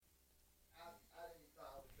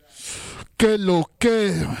Que lo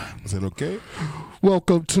que? Is it okay?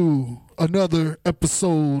 Welcome to another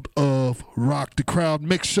episode of Rock the Crowd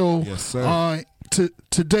Mix Show. Yes, sir.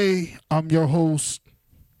 Today, I'm your host,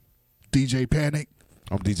 DJ Panic.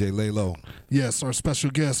 I'm DJ Laylo. Yes, our special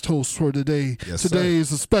guest host for today. Yes, today sir.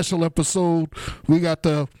 is a special episode. We got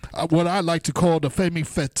the what I like to call the Femme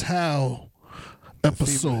Fatale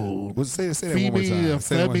episode. Say that one more time.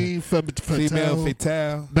 Femme Fatale. Female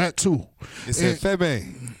Fatale. That too. It said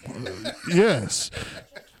Femme. Yes.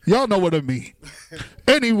 Y'all know what I mean.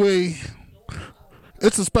 Anyway,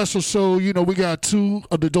 it's a special show. You know, we got two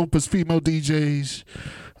of the dopest female DJs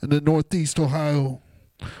in the Northeast Ohio.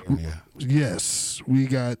 Yeah. Yes, we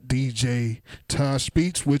got DJ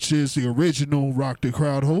TashBeatz, which is the original Rock the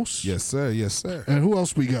Crowd host. Yes, sir. Yes, sir. And who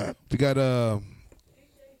else we got? We got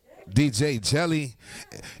DJ Jelli.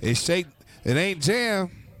 It ain't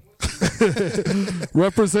jam.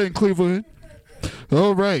 Representing Cleveland.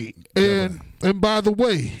 All right. And by the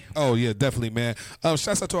way. Oh, yeah, definitely, man.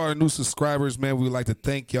 Shouts out to our new subscribers, man. We would like to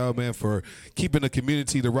thank y'all, man, for keeping the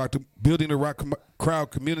community, building the rock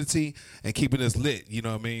crowd community and keeping us lit. You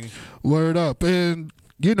know what I mean? Word up. And,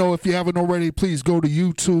 you know, if you haven't already, please go to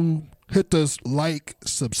YouTube. Hit the like,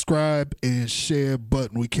 subscribe, and share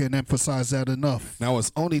button. We can't emphasize that enough. Now,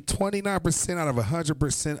 it's only 29% out of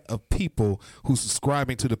 100% of people who's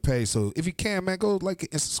subscribing to the page. So if you can, man, go like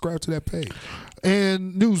and subscribe to that page.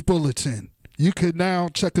 And news bulletin. You can now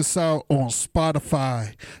check us out on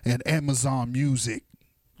Spotify and Amazon Music.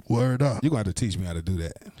 Word up. You're going to have to teach me how to do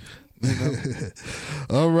that. You know?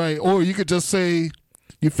 All right. Or you could just say,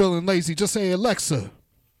 you're feeling lazy, just say, Alexa,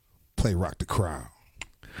 play Rock the Crowd.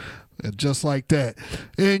 And just like that.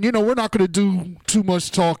 And, you know, we're not going to do too much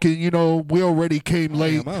talking. You know, we already came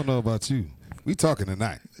late. I don't know about you. We talking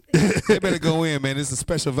tonight. They better go in, man. It's a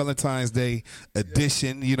special Valentine's Day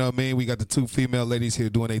edition. You know what I mean? We got the two female ladies here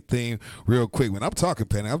doing their thing real quick. When I'm talking,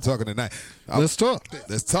 Penny, I'm talking tonight. Let's talk.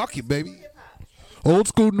 Let's talk it, baby. Old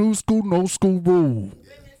school, new school, no school rule.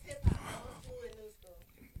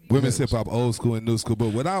 Women's hip-hop, old school and new school. But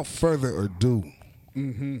without further ado,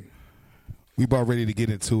 we about ready to get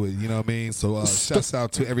into it, you know what I mean? So shouts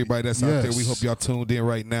out to everybody that's out there. We hope y'all tuned in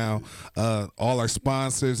right now. All our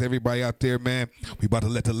sponsors, everybody out there, man. We about to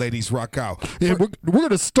let the ladies rock out. Yeah, we're going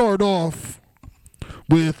to start off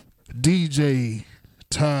with DJ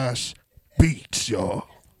TashBeatz, y'all.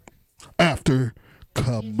 After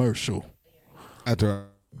commercial.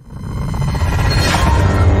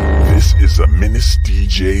 This is a Menace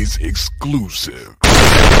DJ's exclusive.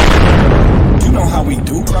 You know how we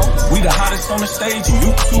do, bro. We the hottest on the stage, and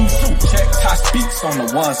you too. Check TashBeatz on the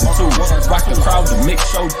ones and twos. Rock the crowd, the mix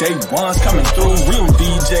show, day ones coming through. Real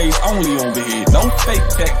DJs only over here, no fake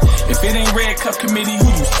tech. If it ain't Red Cup Committee, who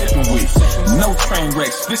you sipping with? No train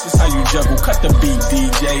wrecks, this is how you juggle. Cut the beat,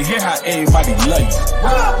 DJ. Hear how everybody love you.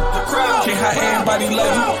 Rock the crowd. Hear how everybody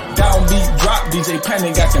love you. Downbeat drop, DJ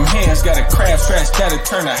Panic got them hands. Got a crash trash that'll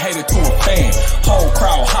turn a hater to a fan. Whole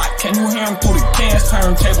crowd hot, can you hear him through the cans?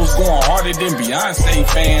 Turntables going harder than Beyonce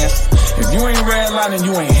fans. If you ain't redlining,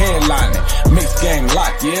 you ain't headlining. Mixed game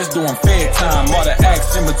locked, yeah, it's doing fair time. All the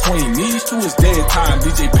acts in between these two is dead time.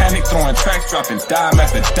 DJ Panic throwing tracks, dropping dime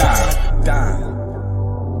after dime.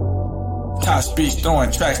 TashBeatz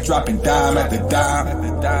throwing tracks, dropping dime after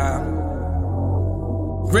dime.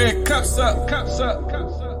 Red cups up, cups up,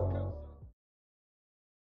 cups up.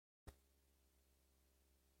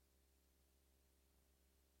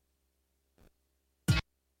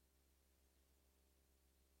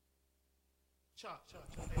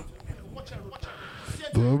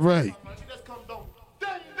 All right.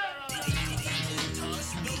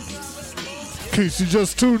 In case you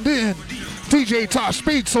just tuned in, DJ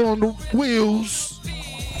TashBeatz on the wheels.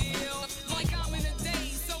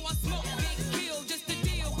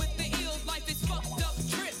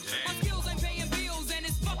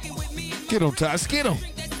 Get him, Tosh. Get him.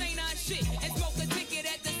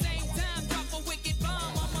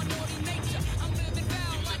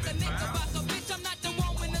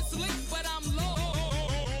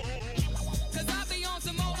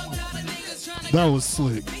 That was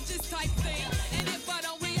slick.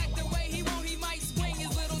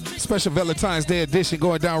 Special Valentine's Day edition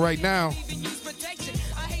going down right now.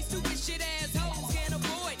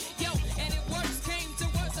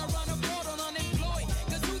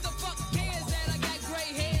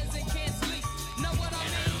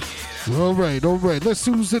 All right. Let's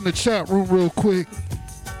see who's in the chat room real quick.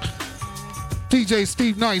 DJ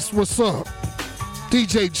Steve Nice, what's up?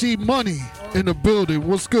 DJ G Money in the building,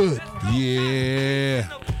 what's good? Yeah.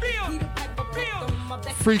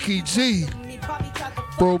 Freaky G.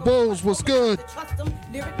 Bro Bowles, what's good?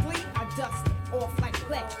 off like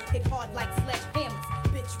clay, hit hard like sledgehammers.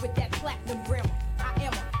 Bitch with that platinum rim, I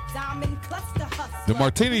am a diamond cluster hustler. The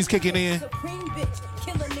martini's kicking in. Supreme bitch,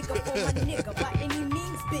 kill a nigga for my nigga by any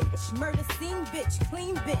means, bitch. Murder scene, bitch,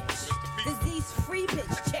 clean bitch. Disease free,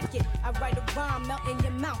 bitch, check it. I write a rhyme, melt in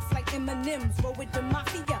your mouth like M&M's. Roll with the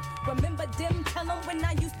mafia. Remember them? Tell them when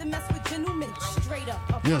I used to mess with gentlemen. Straight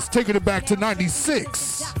up. Yes, taking it back to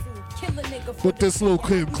 96 with this little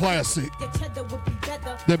Kim classic.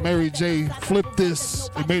 Then Mary J flipped this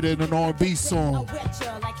and made it an R&B song.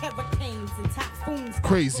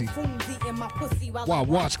 Crazy. Wow,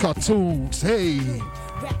 watch cartoons. Hey.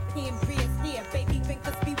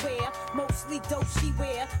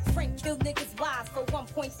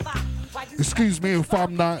 Excuse me if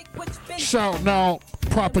I'm not shouting out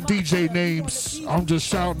proper DJ names. I'm just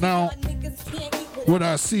shouting out what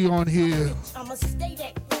I see on here.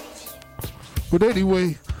 But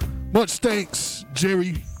anyway, much thanks,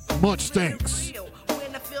 Jerry. Much thanks.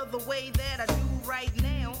 When I feel the way that I do right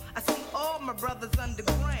now, I see all my brothers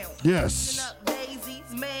underground. Yes.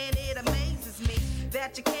 Daisies, man, it amazes me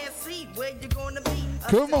that you can't see where you're gonna be.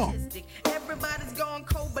 Come on. Everybody's going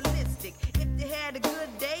cold ballistic. If you had a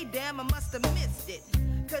good day, damn, I must have missed it.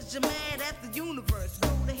 Cause you're mad at the universe. Go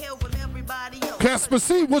to hell with everybody else. Casper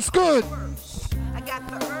C, what's good? I got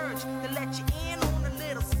the urge to let you in on a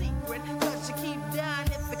little secret. Cause you keep dying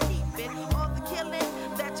if you keep it. All the killing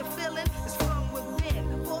that you're feeling is from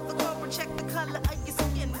within. Pull the cover, check the color of your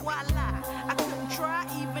skin. Why lie? I couldn't try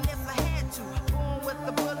even if I had to. Born with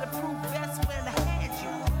the bulletproof vest when I had you.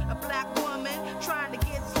 A black woman trying to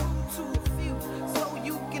get through to a few so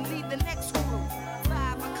you can lead the next crew.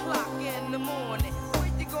 5 o'clock in the morning,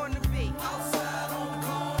 where you gonna be? Outside on the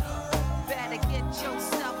corner. Better get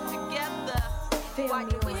yourself together. Why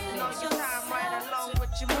you wasting all your time right along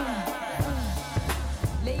with your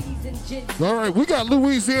move? Ladies and gents. All right, we got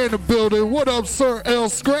Louisiana in the building. What up, Sir L.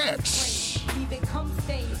 Scratch? Even come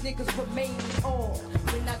stains, niggas remain on.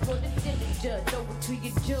 When I go to Dillinger, over to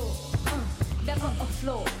your jaw. Never a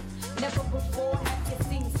flaw. Never before have you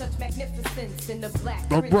seen such magnificence in the black.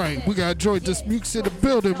 All right, we got Joy Dismukes in the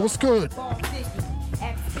building. What's good?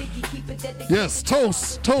 Yes,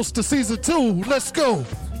 toast to season 2. Let's go.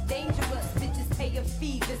 Dangerous bitches pay a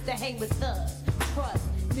fee just to hang with us. Trust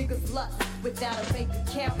niggas lust without a bank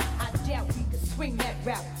account. I doubt we could swing that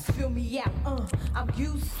route. Fill me out, I'm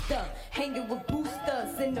used to hanging with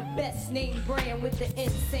boosters in the best name brand with the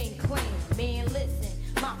insane claim. Man, listen,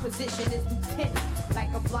 my position is lieutenant.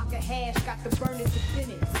 Like a block of hash, got the burning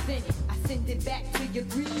defendant. Send it, I send it back to your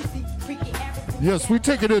greasy, freaking African. Yes, we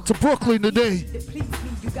taking it to Brooklyn today. To please me,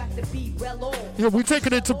 you got to be well off. Yeah, we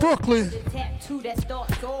taking it to Brooklyn. The tattoo that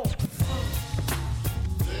starts off.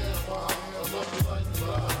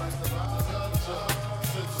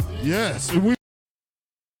 Yes, and we.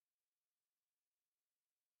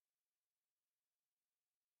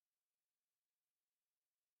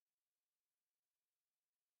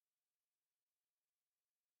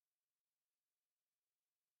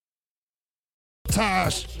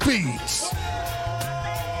 TashBeatz.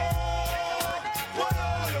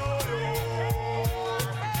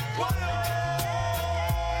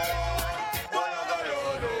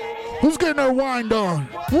 Who's getting their wind on?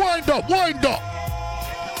 Wind up, wind up.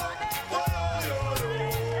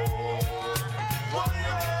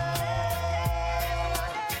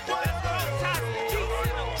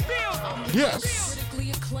 Yes.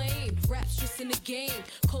 Critically acclaimed, raps just in the game.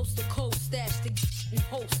 Coast to coast, stash the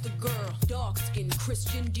host the girl. Dark skin,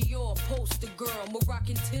 Christian Dior, poster girl.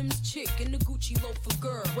 Moroccan Tim's chick and the Gucci loafer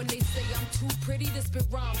girl. When they say I'm too pretty, the spit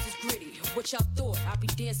rhymes is gritty. What y'all thought? I be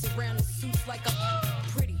dancing around in suits like I'm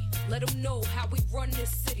pretty. Let them know how we run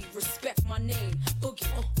this city. Respect my name. Boogie,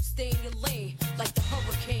 stay in your lane like the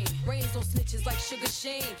hurricane. Rains on snitches like Sugar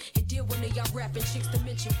Shane. And deal when they y'all rapping chicks to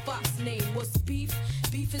mention Fox name. What's beef?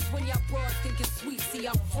 Beef is when y'all broad think it's sweet. See,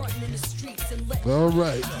 I'm frontin' in the streets and let. All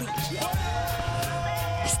right.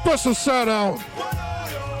 Special shout out.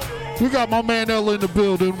 We got my man Ella in the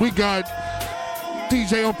building. We got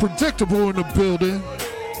DJ Unpredictable in the building.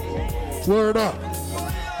 Word up.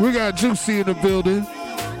 We got Juicy in the building.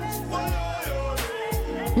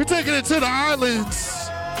 We're taking it to the islands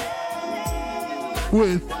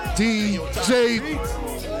with DJ.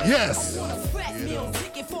 Yes.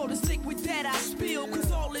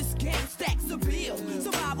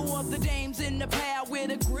 Survival of the dames in the pad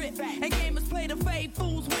with a grip. And gamers play the fade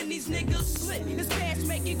fools when these niggas slip. This cash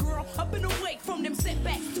make it girl up and awake from them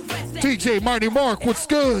setbacks too fast. DJ Mighty Mark, what's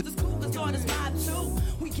good?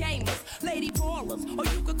 We gamers, lady ballers, or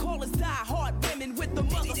you could call us die hard women with the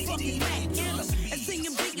motherfucking Mac killers. And sing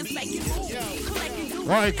them niggas make it move.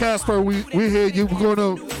 right, Casper, we hear you. We're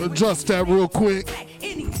going to adjust that real quick.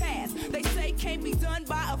 Any task they say can't be done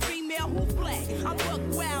by a female who's black. I'm buck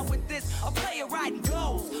wild with this, a player riding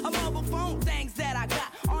goals. A mobile phone things that I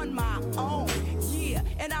got on my own. Yeah,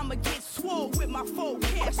 and I'ma get swole with my full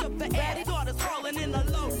cash up the attic. Daughters falling in the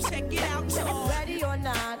low. Check it out, y'all. Ready or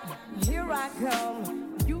not, here I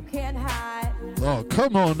come. You can't hide. Oh,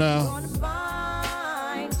 come on now. Gonna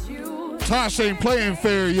find you. Tosh ain't playing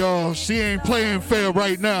fair, y'all. She ain't playing fair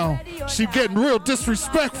right now. She getting real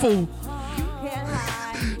disrespectful.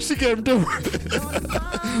 She getting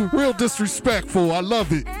real disrespectful. I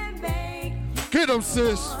love it. Get him,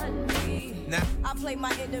 sis. I play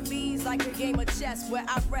my enemies like a game of chess where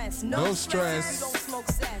I rest. No stress. Don't smoke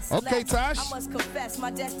cess. Okay, Tosh. I must confess,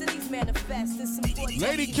 my destiny's manifest.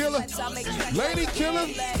 Lady killer. Lady killer.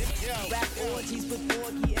 Rap orgies with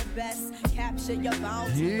Borgie and Best. Capture your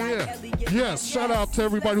bounty like Elliot. Yes. Shout out to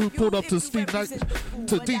everybody who pulled up to Steve Nice,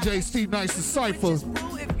 to DJ Steve Nice's Cypher.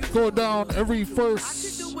 Go down every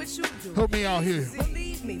first. Help me out here.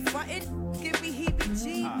 Believe me, frontin', give me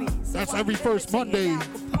heebie-jeebies. That's every first Monday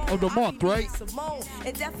of the month, right?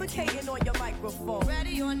 And defecating on your microphone.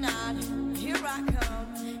 Ready or not, here I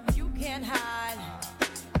come. You can't hide.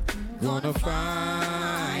 Gonna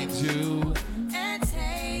find you. And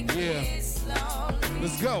take it slowly.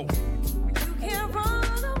 Let's go. You can't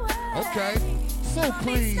run away. Okay. So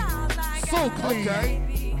clean. So clean. Okay.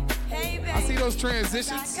 Hey, baby, I see those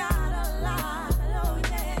transitions. I got a lot, oh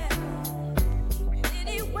yeah.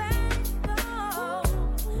 Anywhere you go,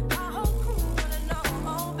 my whole crew wanna know,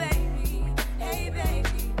 oh baby, hey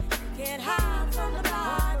baby, you can't hide from the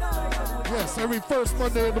block. Yes, every first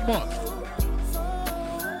Monday of the month.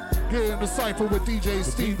 Get in the Cypher with DJ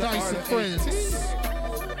Steve Nice and friends.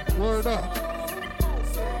 Word up.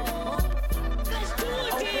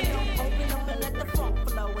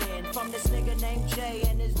 From this nigga named Jay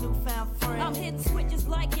and his newfound friend. I'm hitting switches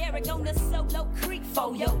like Eric on the solo creek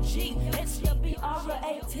for your G. It's the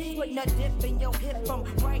B-R-A-T. Putting a dip in your hip from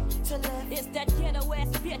right to left. It's that ghetto ass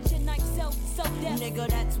bitch and I'm so deaf. Nigga,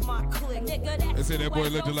 that's my clique. Nigga, that's They say that boy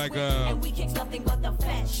looking like And we kicks nothing but the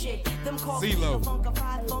fat shit. Them call CeeLo.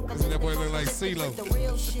 They say that boy look like CeeLo. The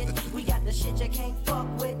real shit. We got the shit you can't fuck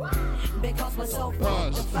with. Because we're so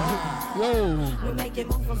funkified. Yo. We make it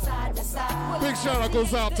move from side to side. Big shout out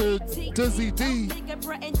goes out to Dizzy D.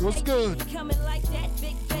 What's good? Coming like that,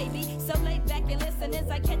 big baby. So lay back and listen as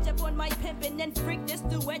I catch up on my pimpin' and freak this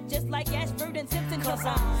duet just like Ashford and Simpson. Cause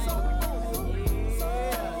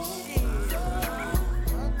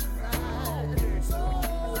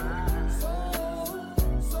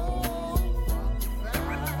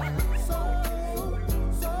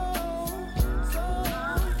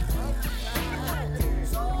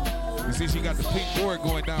You see, she got the pink board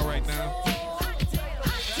going down right now.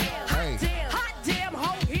 Hey. Hot damn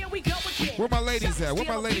ho, here we go again. Where my ladies at? Where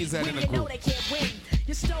my ladies at in the group? They can't win.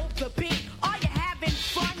 You stole the beat. Are you having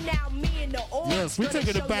fun now? Me and the old. Yes, we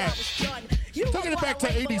taking it back. Taking it back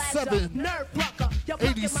to 87.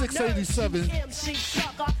 86, 87. MC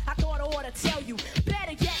sucker. I thought I ought to tell you.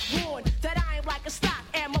 Better get warned that I ain't like a stock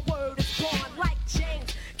and my word is born like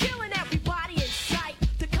James. Killing everybody in sight.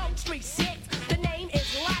 The code street 6. The name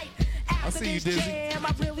is Light. I see you, Dizzy. Jam,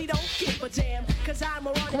 I really don't give a damn. Cause I'm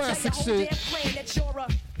a Classic shit. Plan that you're a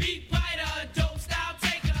beat fighter, dope style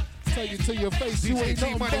taker. Tell you to your face, you ain't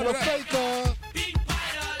nothing but a faker. Beat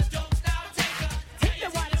fighter, dope style taker. Tell you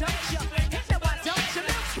why don't you? Why don't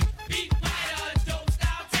you? beat fighter, dope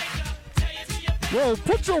style taker. Tell you to your face. Yo,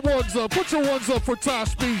 put your ones up. Put your ones up for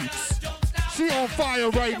TashBeatz. She on fire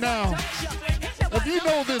right now. If you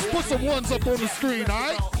know this, put some ones up on the screen, all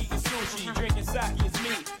right? Eating sushi, drinking sake is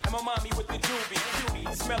me. And my mommy with the doobie,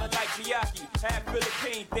 cutie, smelling like Miyaki. Half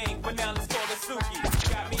Philippine thing, but now let's call it Suki.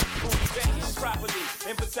 Got me booty banging properly.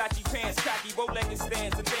 In Versace pants, cocky, bow-legged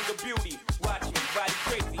stands, a thing of beauty. Watch me, body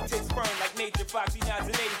crazy, tits firm like nature, foxy,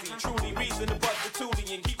 nods and lazy. Truly reason to bust the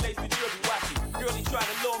tootie and keep lacing jewelry. Watch me, girlie try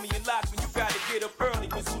to lure me and lock me. You gotta get up early,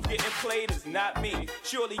 cause who's getting played is not me.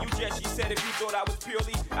 Surely you just, she said, if you thought I was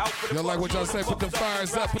purely out for the Y'all like what y'all say? Put them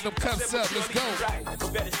fires up, put them cups up. Let's go. Right,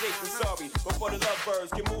 but better safe than sorry. Before the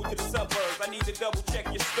lovebirds can move to the suburbs, I need to double check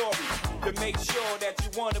your story to make sure that you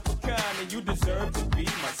one of a kind and you deserve to be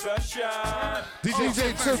my sunshine.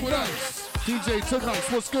 DJ Tonight. DJ Tonight,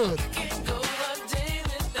 what's good?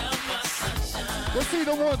 Let's see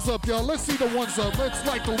the ones up, y'all. Let's see the ones up. Let's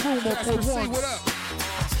light the room up for See once. what up?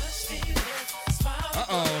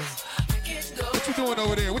 Uh-oh. What you doing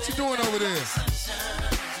over there? What you doing over there?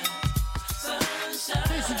 In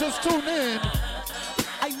case you just tuned in,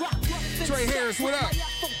 Trey Harris, what up?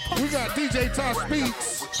 we got DJ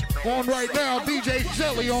TashBeatz on right now. DJ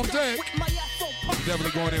Jelli on deck.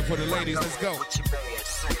 definitely going in for the ladies. Let's go.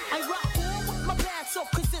 I rock on with my bass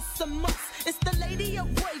off cause it's a must. It's the lady of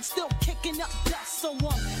rage still kicking up dust. So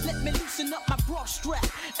let me loosen up my bra strap.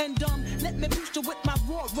 And let me boost you with my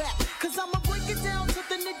raw rap. Cause I'ma break it down to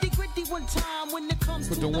the nitty gritty one time when it comes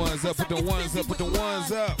put to the ones up, put the ones up, put the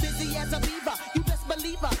ones up. Busy as a beaver, you best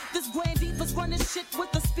believe her. This grand diva's running shit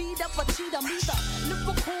with the speed of a cheetah. I'm either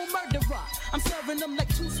lyrical murderer. I'm serving them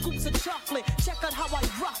like 2 scoops of chocolate. Check out how I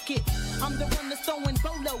rock it. I'm the one that's throwing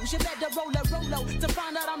bolos. You better roll a Rolo to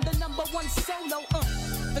find out I'm the #1 solo.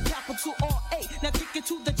 The capital R-A. Now kick it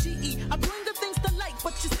to the G-E. I bring the things to light,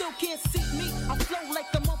 but you still can't see me. I flow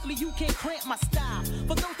like the monthly, you can't cramp my style.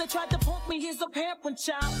 For those that tried to punk me, here's a parent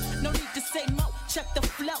child. No need to say mo, check the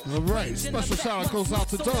flow. All right, special shout out goes out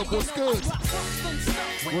to Dub. What's good?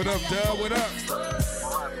 What up, Dub? What up?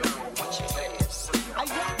 I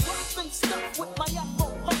rock rough and stuff with my Afro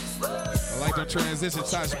host. I like the transition,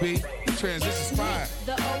 TashBeatz. Transition's fire.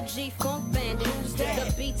 The OG funk bandit.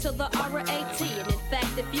 The beat to the R-A-T. And in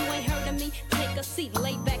fact, if you ain't heard of me, take a seat,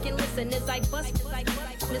 lay back and listen as I bust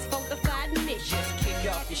this funkified mission. Just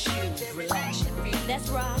kick off your shoes, relax your feet. That's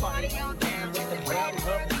right. Party on down with the bad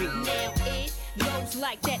hub beat. Now it goes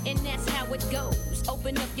like that, and that's how it goes.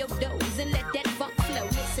 Open up your doors and let that funk flow.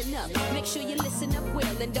 Listen up, make sure you listen up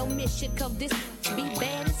well and don't miss shit, cause this be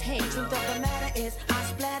bad as hell. Truth of the matter is, I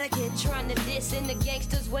splatter kid trying to diss in the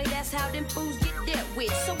gangster's way. That's how them fools get dealt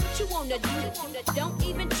with. So what you wanna do? Don't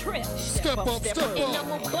even trip. Step up, step up. And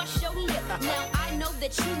I'ma bust your lip. Now I know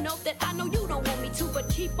that you know that I know you don't want me to, but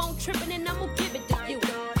keep on tripping and I'ma give it to you.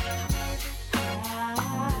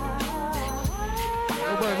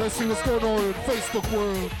 All right, let's see what's going on in the Facebook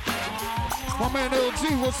world. My man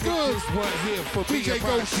LG, what's good? This one here for DJ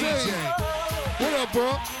Goshay. What up,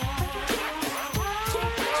 bro?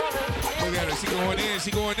 Look at her,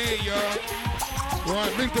 she going in, y'all. All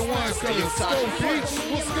right, meet the ones coming. Skull Beach,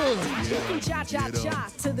 what's good? Cha-cha-cha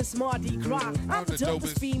to this Mardi Gras. I'm the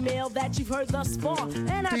dopest female that you've heard thus far.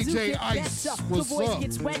 And I do get Ice, better. The what's voice up?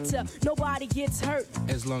 gets wetter. Nobody gets hurt.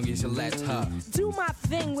 As long as you let her. Do my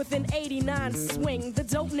thing with an 89 swing. The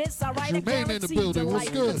dopeness, I write a Jermaine in the guarantee building, what's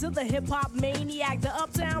delight. good? To the hip-hop maniac, the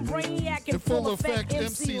uptown brainiac, in In full full effect, effect,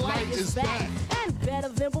 MC MC Light is back. And better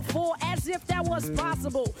than before, as if that was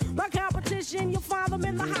possible. My competition, you'll find them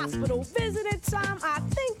in the hospital. Visiting time, I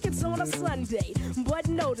think it's on a Sunday. But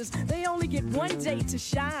notice, they only get one day to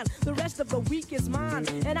shine. The rest of the week is mine.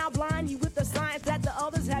 And I'll blind you with the science that the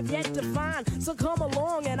others have yet to find. So come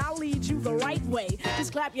along and I'll lead you the right way.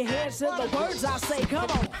 Just clap your hands to the words I say. Come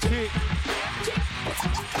on.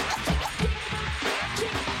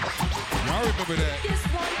 Y'all remember that?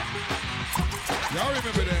 Y'all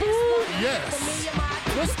remember that? Yes.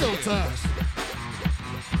 Let's go, Tosh.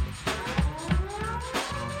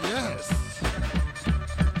 Yes.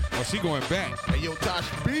 Oh, she going back. Hey, yo,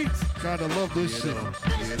 TashBeatz. Gotta love this shit.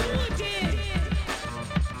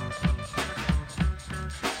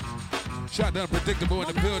 Shot done predictable in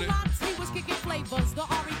the building. He was kicking flavors. The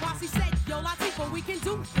Ari Bossy said, yo, Latifah, we can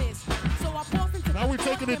do this. So I paused into Now we're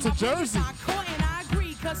taking it to Jersey. I caught and I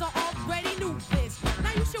agreed, cause I already knew this.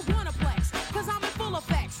 Now you should wanna flex, cause I'm in full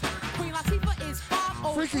effects. Queen Latifah is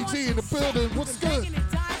 5'0". Freaky G in the building, what's good? And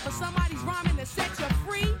dying for somebody's rhyming to set you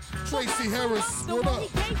free. Tracy Harris, The what one up? he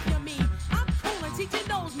gave to me. I'm cool and teaching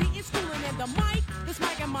those, meeting, schooling, and the mic, this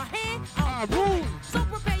mic in my hand, I rule. So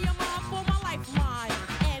prepare your mind for my lifeline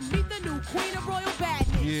and meet the new queen of royal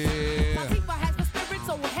badness. Yeah. Latifah has the spirit,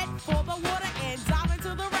 so head for the water and dive into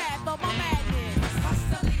the wrath of my madness.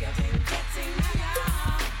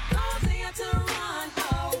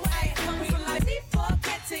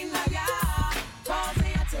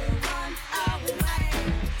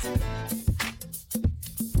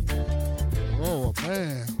 Oh,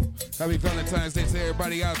 man. Happy Valentine's Day to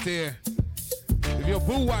everybody out there. If your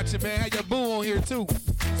boo watching, man, have your boo on here too.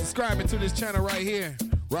 Subscribing to this channel right here.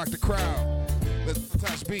 Rock the crowd. Let's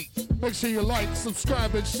TashBeatz. Make sure you like,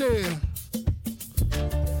 subscribe, and share.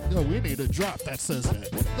 Yo, we need a drop that says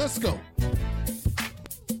that. Let's go.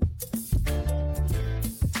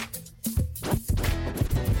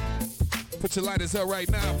 Put your lighters up right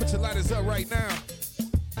now. Put your lighters up right now.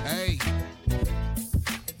 Hey.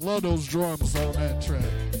 Love those drums on that track.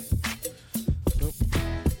 Yep.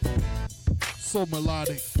 So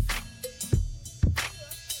melodic.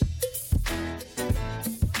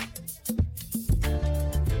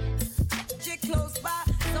 Close by,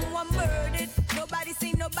 someone murdered. Nobody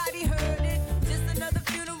seen, nobody heard it. Just another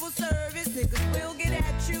funeral service. Niggas will get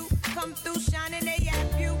at you. Come through shining, they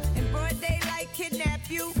yap you. In broad daylight, kidnap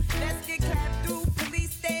you. Let's get clapped through.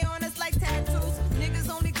 Police stay on us like tattoos. Niggas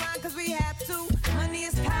only grind cause we have to. Money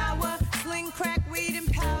is power. Sling, crack, weed,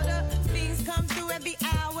 and powder. Fiends come through at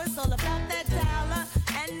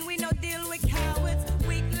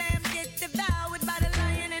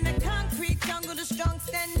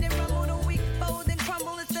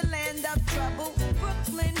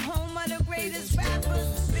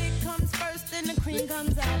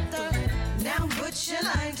put your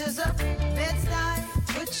lighters up. Bed-Stuy,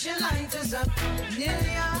 put your lighters up. New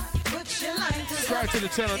York, put your lighters up. Subscribe to the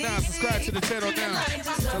channel now. Subscribe to the channel now.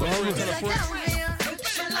 Tell a friend, tell a friend.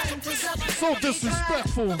 So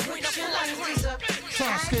disrespectful.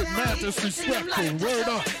 Trying to get mad disrespectful. Word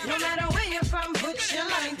up. No matter where you're from, put your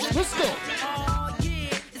lighters. Let's go. Oh yeah,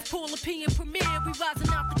 it's Paul P and Premier. We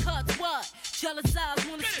rising out the cuts. What? Jealous eyes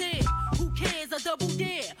wanna stare. Who cares? I double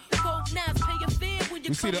dare. Folk now pay your fare when you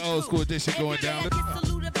We see the old school edition going down. Get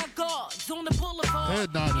saluted by guards on the boulevard.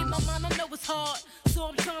 Headliners. In my mind, I know it's hard, so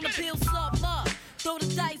I'm trying to build some up. Throw the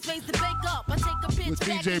dice, raise the bank up. I take a pitch With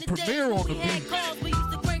back DJ in the Premier day on when the we had beat. cars we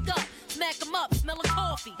used to crank up. Smack 'em up, smell of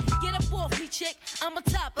coffee. Get up off me, chick. I'm on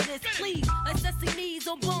top of this, please. Like Sesame's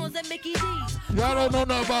on Bones and Mickey D's. Y'all don't know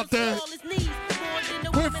nothing about that.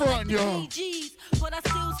 Quit frontin', y'all. But I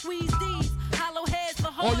still squeeze these. Hollow heads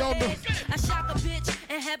for Oh, y'all know. I shock a bitch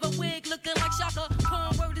and have a wig looking like Shaka.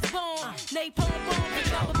 Corn word is born. Napalm bomb and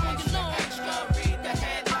drop up on your lawn. Read the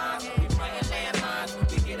headlines. We playing landmines.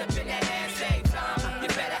 We get up in that ass same time. You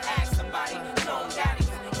better ask somebody. Long daddies,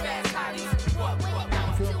 fast hotties. What?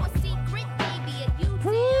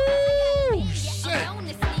 Woo! Shit.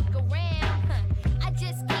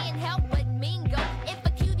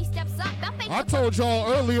 I told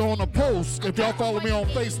y'all earlier on the post, if y'all follow me on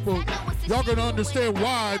Facebook, y'all gonna understand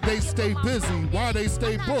why they stay busy, why they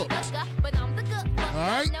stay booked.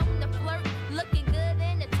 Alright?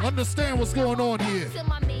 Understand what's going on here.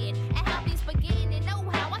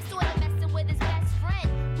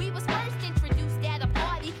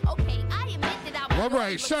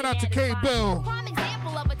 Alright, shout out to K Bell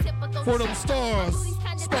for them stars.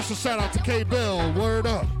 Special shout out to K Bell, word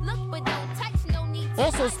up.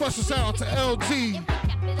 Also special shout out to LG,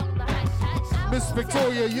 Miss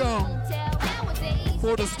Victoria Young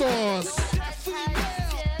for the stars.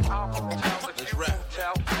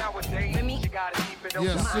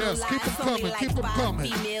 Yes, keep them coming, keep them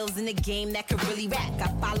coming. Females in the game that could really rap.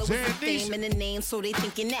 Got followers with fame in the name, so they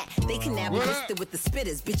thinking that they can now be listed with the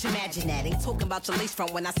spitters. Bitch, imagine that. Ain't talking about your lace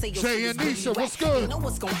front when I say your shit is really whack. What's good? They know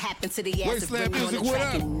what's gonna happen to the ass if they on the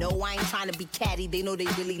track. And no, I ain't trying to be catty. They know they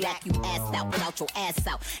really lack you ass out without your ass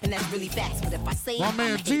out, and that's really facts. But if I say my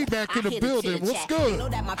man G back in the building, what's good? They know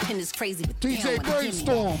that my pen is crazy, but DJ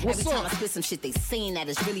Brainstorm, what's every time up? I spit some shit, they saying that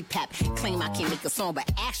it's really pap. Claim I can't make a song, but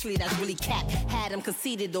actually that's really cap. Had them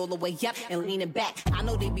conceited all the way up and leaning back. I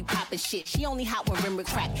know they be popping shit. She only hot when rim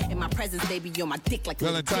crack. In my presence, they be on my dick like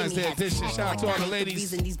Valentine's Day edition. Shout out to all the ladies. The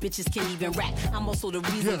reason these bitches can't even rap. I'm also the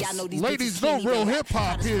reason y'all know these ladies bitches know can't real even hip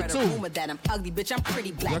hop rap. here too. Rumor that I'm ugly, bitch. I'm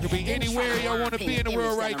pretty black. Y'all can be anywhere y'all want to be in the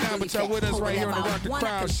world right now, but y'all with us right here on the Rock the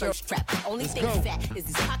Crowd show. Only thing fat is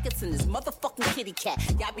these pockets and this motherfucking kitty cat.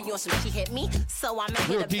 Y'all be on some she hit me, so I'm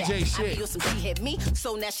a real DJ shit. I be on some she hit me,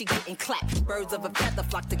 so now she getting clapped. Birds of a feather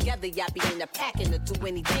flock together. Y'all be in a pack and to do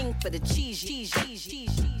anything for the cheese.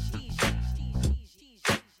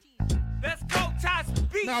 Let's go,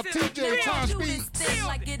 TashBeatz. Now TJ TashBeatz.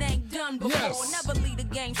 Like it ain't done before. Yes. Never leave the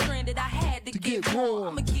game stranded. I had to get more.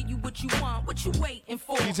 I'ma give you what you want, what you waiting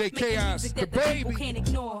for. DJ Chaos, music the that baby. People can't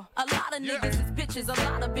ignore. A lot of niggas is bitches.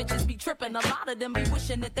 A lot of bitches be tripping. A lot of them be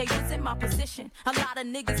wishing that they was in my position. A lot of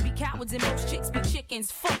niggas be cowards and most chicks be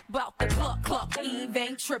chickens. Fuck about the cluck. Eve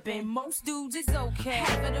ain't tripping. Most dudes is okay.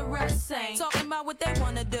 Half of the rest ain't. Talking about what they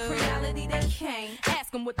wanna do. Reality they can't.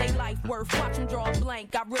 Ask them what they life worth. Watch them draw a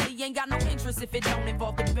blank. I really ain't got no interest if it don't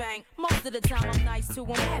involve the bank. Most of the time I'm nice to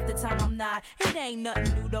them. Half the time I'm not. It ain't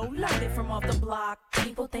nothing new though. Learned it from off the block.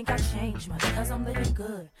 People think I changed much because I'm living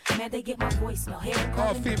good. Man, they get my voicemail.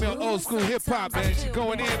 All female old school hip hop, man. She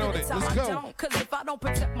going in on it. Let's go. Cause if I don't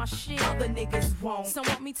protect my shit, other niggas won't. Some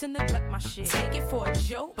want me to neglect my shit. Take it for a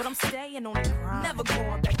joke, but I'm staying on the grind. Never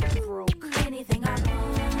going back to broke. Anything I want,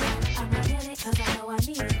 I'm gonna get it cause I know I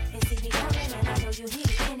need it. It's easy coming and I know you need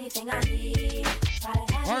it. Anything I need.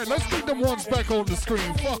 All right, let's bring them ones back on the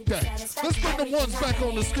screen. Fuck that. Let's bring them ones back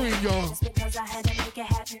on the screen, y'all. Because I had to make it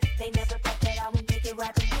happen. They never thought that I would make it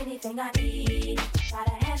rapping. Anything I need,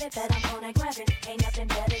 gotta have it, but I'm gonna grab it. Ain't nothing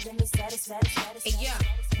better than the status. Hey, yeah.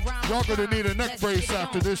 Y'all gonna need a neck brace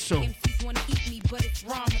after this show. MCs wanna eat me, but it's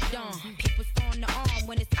Ramadan. People throwing the arm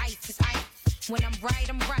when it's ice, it's ice. When I'm right,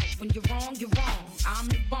 I'm right. When you're wrong, you're wrong. I'm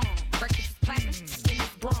the bomb. Breakfast is platinum, skin is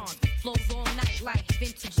bronze. Flows all night like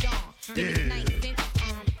vintage Dawn. Then it's night,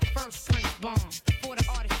 first Prince bomb. For the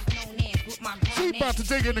artist is known as with my She about to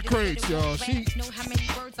dig in the crates, y'all. She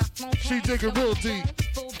digging real deep.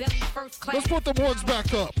 Let's put them ones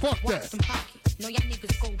back up. Fuck that. No, y'all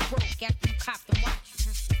niggas go broke after you cop them watch.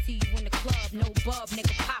 See you in the club, no bub,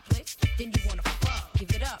 nigga popless. Then you wanna fuck, give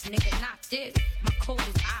it up, nigga, not this. My code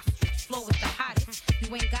is ostrich, flow is the hottest.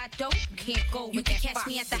 You ain't got dope, you can't go with that. You can catch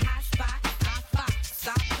me at the hot spot, high five.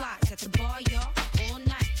 Stop clocks at the bar, y'all, all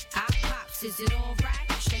night. I pops, is it all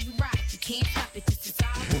right? Show you right, you can't stop it, this is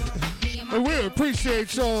our world. Me and my And we girl,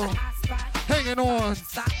 appreciate y'all hanging on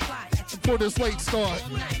for this late start.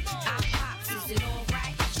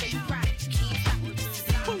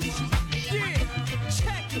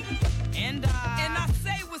 And I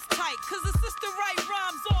say it was tight, cause the sister write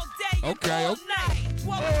rhymes all day and Okay, all okay. night.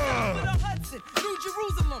 Well, with a Hudson, New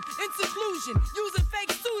Jerusalem, in seclusion, using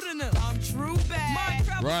fake pseudonyms. I'm true bad. My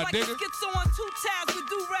travels Raw like digger. a schizo on 2 tabs with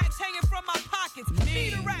do-rags hanging from my pockets. Me,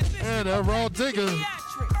 the rap bitch, And that Raw Digger.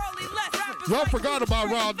 early lessons. Y'all forgot about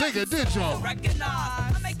Raw Digger, did y'all?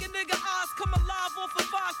 Recognize. I make a nigga eyes come alive off of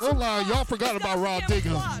Fox. Don't lie, y'all forgot about Raw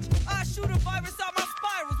Digger. I shoot a virus out my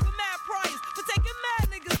spirals with mad priors for taking mad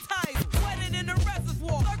niggas tires. Wetted in a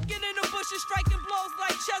reservoir, lurking in the bushes, striking blows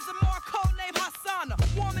like Chesimar, codename Hassana.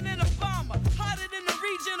 Warming in a bomber, hotter than the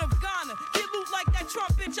region of Ghana. Get loot like that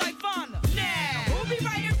Trump bitch Ivana. Now, who be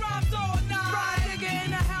writing rhymes all night? Raw Digger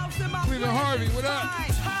in the house in my Freedom Harvey, what up?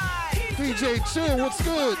 DJ Chill, what's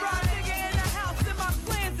good? Raw Digger in the house in my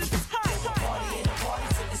plans is tight.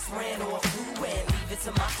 Ran off through and leave it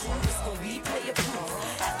to my crew. It's gon' replay a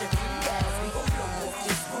proof. After 3 rounds, we gon' blow off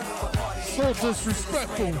this roof. A party So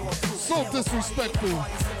disrespectful. So disrespectful.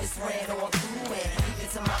 this ran on through and leave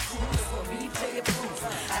it to my crew. It's gon' replay a proof.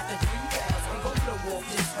 After 3 rounds, we gon' blow off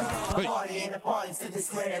this roof. A party in the party till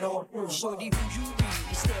this ran on through. Shorty, who you be?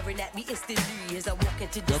 Staring at me instantly as I walk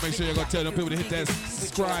into the Y'all make sure y'all gonna tell them people to hit that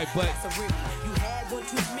subscribe button.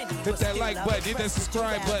 Hit that like button, hit that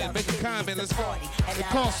subscribe button, make a comment, let's go. It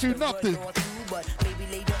costs you nothing. But maybe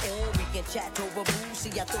later on we can chat over boo. See,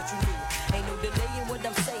 I thought you knew. Ain't no delay in what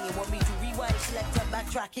I'm saying. Want me to rewind, select up,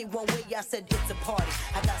 backtrack it one way. I said it's a party.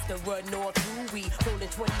 I got to run all through. We rolling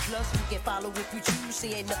 20 plus. You can follow if you choose.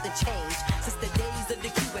 See, ain't nothing changed since the days of the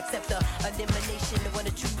queue, except the elimination. The one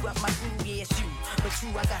to chew up my crew, yeah, it's you. But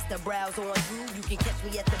true, I got to browse on through. You can catch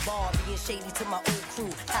me at the bar, being shady to my old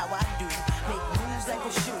crew. How I do, make moves like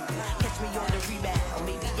a shoe. Catch me on the rebound,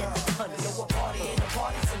 maybe at the tunnel. Know a party in the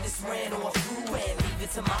party till this ran off through and leave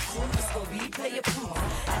it to my crew. It's gon' replay a proof.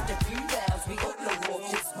 After 3 rounds, we gon' blow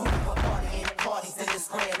off this roof. A party in the party till this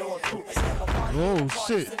ran on through. Oh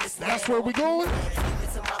shit. That's where we going?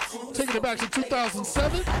 Taking it back to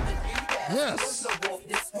 2007? Yes.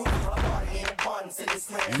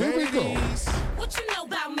 Here we go. What you know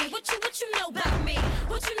about me? What you know about me?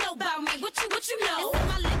 What you know about me? What you know?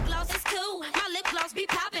 My lip gloss is cool. My lip gloss be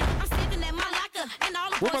popping. I'm standing at my locker and all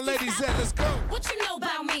the Where my boys be ladies at? Let's go. What you know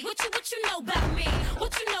about me? What you know about me?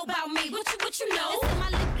 What you know about me? What you know? My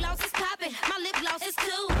lip gloss is popping. My lip gloss is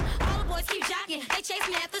cool. All the boys keep jocking. They chase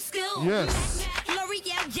me after school. Yes.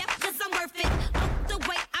 L'Oreal, yep, cause I'm worth it. Up the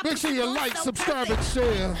way I Make sure you like, subscribe, and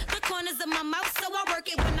share. the corners of my mouth, so I work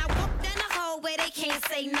it. When I walk down the hallway, they can't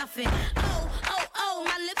say nothing. Oh,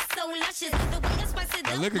 my lips so luscious. The way I spice it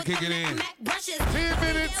A up liquor with kicking the in. Mac brushes. 10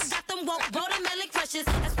 minutes. Got them woke watermelon crushes.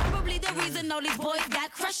 That's probably the reason all these boys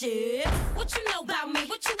got crushes. What you know about me?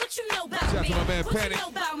 What you know about Shout out me? to my man What Panic. you know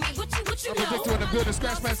about me? What you I'm know? Victor in the building.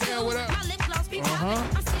 Scratch my sound, what up? My lip gloss be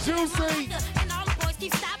popping. I'm sitting at my locker, and all the boys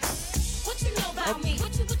keep stopping. What you know about me?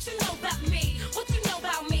 What you know about me? What you know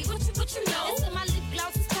about me? What you know? Listen, my lip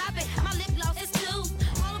gloss is popping. My lip gloss is too.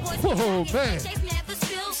 All the boys keep Whoa, jocking. man. They chase me after school.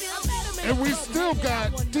 And we still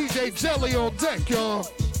got DJ Jelli on deck, y'all.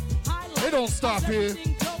 It don't stop here.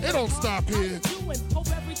 It don't stop here.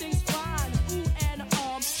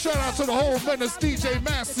 Shout out to the whole Menace DJ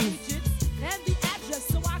Massive.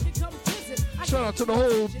 Shout out to the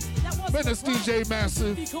whole Menace DJ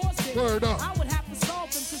Massive. Word up. I would have to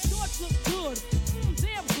solve them because shorts look good.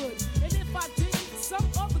 Damn good. And if I didn't, some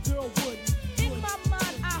other girl would. In my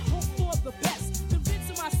mind, I hope for the best.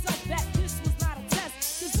 Convincing myself that this was not a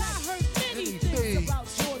test. Cause I heard many things about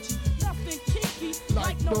Georgie. Nothing kinky,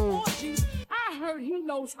 like no orgies. I heard he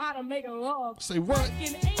knows how to make a love. Say what? Like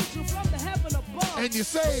an angel from the heaven above. And you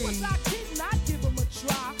say- Was I kidding? I'd give him a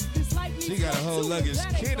try. Cause like me She got a whole too, luggage that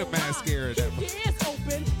ain't kid no of mascara. lie. Keep your ears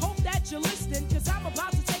open. Hope that you're listening. Cause I'm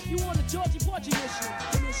about to take you on a Georgie Porgy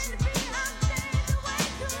mission.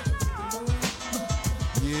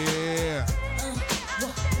 Yeah.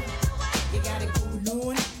 You got it cool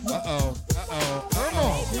on. Uh-oh.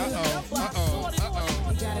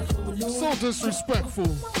 So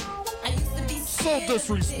disrespectful. So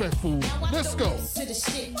disrespectful. Let's go. To the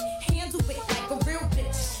shit. Handle it like a real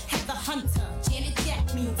bitch. Have the hunter. Janet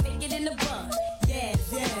Jack me. Take it in the bun. Yes,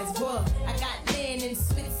 what? I got land in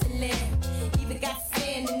Switzerland. Even got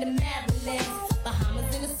sand in the Maryland.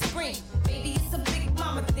 Bahamas in the spring. Baby, it's a big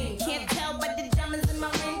mama thing. Can't tell by the diamonds in my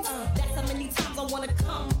rings. That's how many times I wanna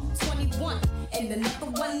come. 21. And another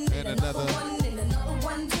one. And another one. And another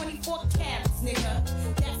one. 24 carats, nigga.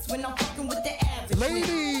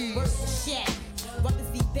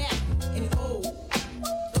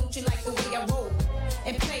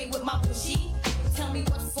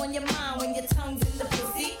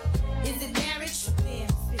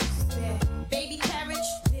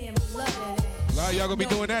 lot of y'all gonna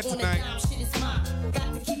be doing that tonight. A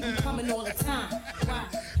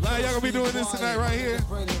lot of y'all gonna be doing this tonight right here.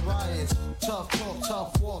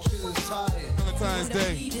 Valentine's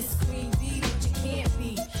Day.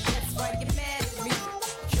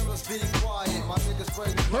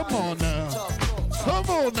 Come on now. Come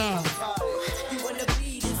on now.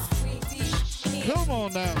 Come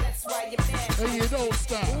on now. Hey, you don't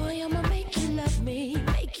stop. Boy, I'ma make you love me,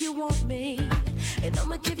 make you want me, and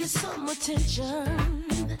I'ma give you some attention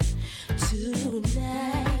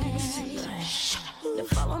tonight. Now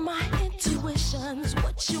follow my intuitions,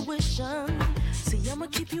 what you wishing. See, I'ma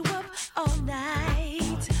keep you up all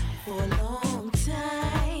night for a long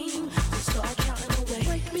time. So start counting away.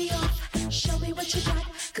 Break me off, show me what you got,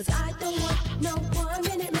 'cause I don't want no 1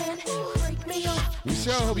 minute man. Break me off. We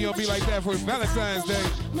sure hope you don't be like that for Valentine's Day.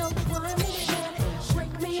 No 1 minute man.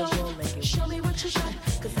 Break me off, show me what you got,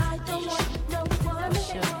 'cause I don't want no 1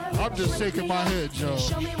 minute man. I'm just shaking my head, Joe.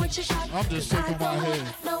 Show me what you got. I'm just shaking my head.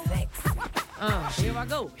 Here I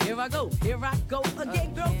go, here I go, here I go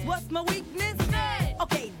again, girls. What's my weakness?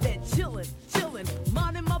 Okay, then chillin',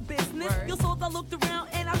 minding my business. You saw I looked around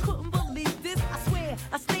and I couldn't believe this. I swear,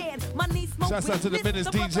 I stand, my knees smoke. Shouts out to the Menace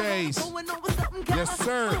DJs. Yes,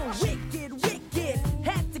 sir. Wicked,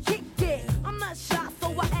 had to kick it. I'm not shy,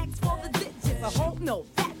 so I asked for the digits. I hope no,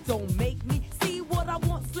 that don't make me see what I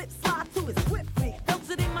want. Slip slide to it swiftly. Belts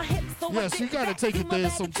it in my hips, so Yes, you gotta take it there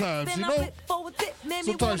sometimes, you know?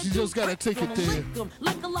 Sometimes you just gotta take it there.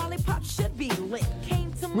 Like a lollipop should be lit.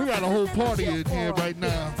 We got a whole party in here right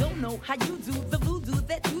now. Don't know how you do the voodoo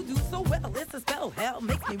that you do so well. It's a spell, hell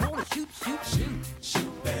makes me wanna shoot.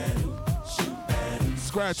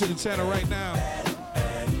 Subscribe to the channel right now.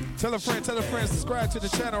 Tell a friend, subscribe to the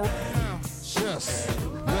channel right now. Yes,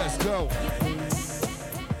 let's go.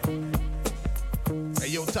 Hey,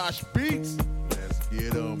 yo, TashBeatz. Let's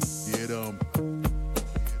get 'em.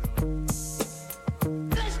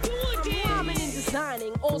 Rhyming and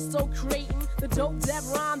designing, also creating the dope dev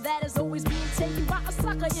rhyme that is always being taken by a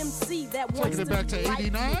sucker MC that wants Taking it back to be like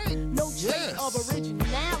 89? me. No trace of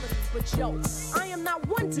originality, but yo, I am not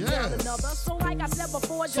one to down another. So like I said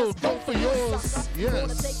before, just So go dope for yours. sucker. Yes.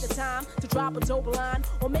 Wanna take the time to drop a dope line,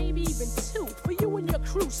 or maybe even two for you and your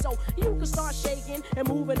crew, so you can start shaking and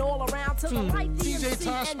moving all around to the right DJ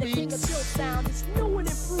DMC and the King of TashBeatz. Chill sound. It's new and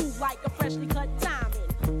improved like a freshly cut diamond.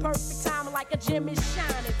 Perfect timing like a gem is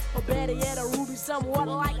shining, or better yet, a ruby somewhat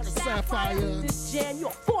like a sapphire. This jam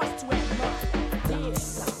you're forced to admire.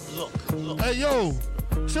 Hey, yo,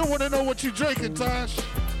 still want to know what you drinking, Tosh.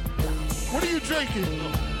 What are you drinking?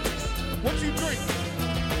 What you drinking?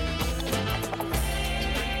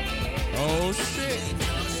 Oh, shit.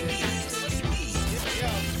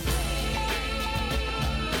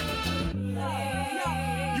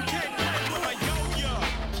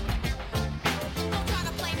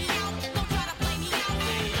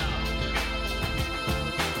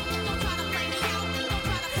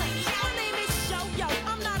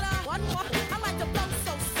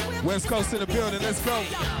 West Coast in the building, let's go.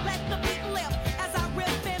 Let the beat lift as I rip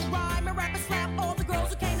and rhyme and rap and slap all the girls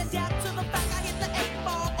who can't adapt to the fact I hit the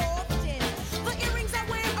 8-ball often. The earrings I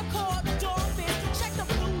wear are called dolphins. Check the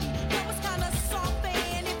booty, yo, it's kinda soft,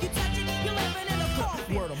 and if you touch it, you're living in a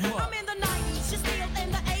coffin. I'm in the 90s, you're still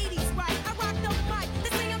in the 80s, right? I rock the mic,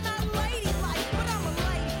 they say I'm not ladylike, but I'm a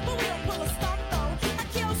lady, but we don't pull a stunt though. I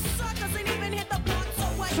kill suckers and even hit the blunt, so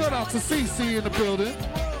wait. Shout out to CC in the building.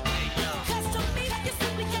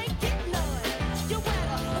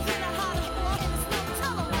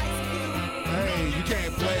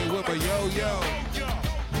 Yo.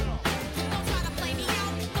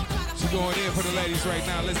 She's going in for the ladies right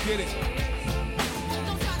now. Let's get it.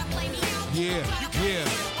 Yeah.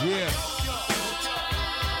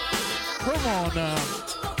 Come on now.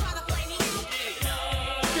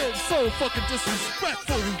 Getting so fucking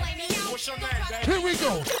disrespectful. Here we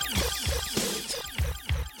go.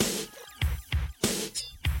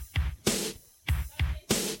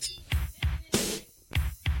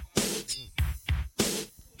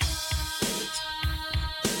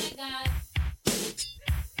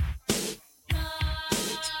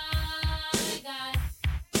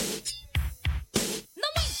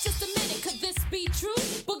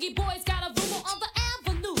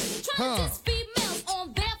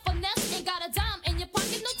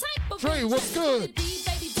 What's good?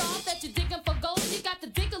 Baby doll that you're digging for gold. You got to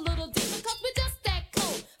dig a little deeper, cause we're just that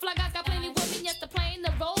cold. Fly guys got plenty women, yes, to play in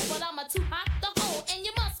the role, but I'm a too hot to hold, and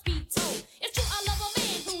you must be told. It's true, I love a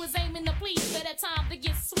man who is aiming to please, but at time to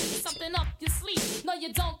get sweet, something up your sleeve. No,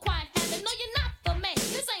 you don't quite have it, no, you're not the man.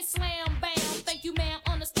 This ain't slam bam, thank you, man,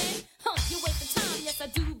 understand? You waste the time, yes, I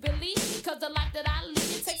do believe, cause the life that I lead,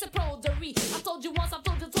 it takes a pro to read. I told you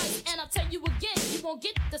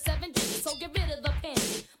get the 7 digits, so get rid of the pen.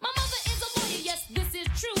 My mother is a lawyer, yes, this is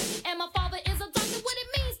true. And my father is a doctor, what it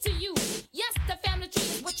means to you. Yes, the family tree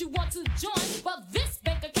is what you want to join. But this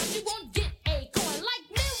bank account, you won't get a coin. Like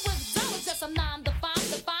men with dollars, yes, I'm 9 to 5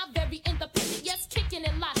 to 5. Very independent, yes, kicking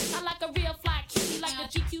it live. I like a real fly cutie, like a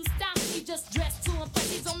GQ style. He just dressed to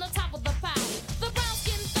impress, he's on the top of the pile. The brown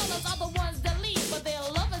skin fellas are the ones that lead, but their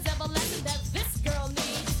love is everlasting that this girl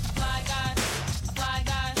needs. A fly guy, a fly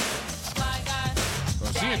guy, a fly guy.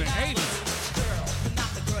 Well, she in the 80s. Girl, but not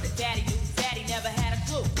the girl that daddy knew. Daddy never had a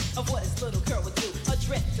clue of what his little girl would do. A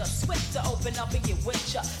drifter, swift to open up and get with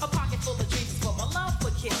ya. A pocket full of dreams for my love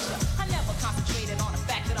for kids. I never concentrated on the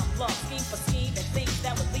fact that I'm love scheme for scheme and things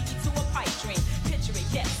that would lead you to a pipe dream. Picture it,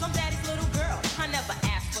 yes, I'm daddy's little girl. I never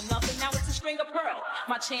asked for nothing, now it's a string of pearl.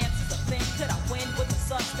 My chances are thin, could I win with the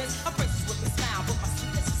substance? A princess with a smile, but my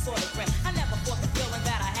sweetness is sort of grim. I never fought the feeling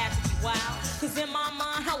that I had to be wild. Cause in my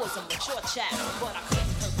mind, I was a mature child, but I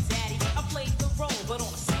couldn't hurt daddy. I played the role, but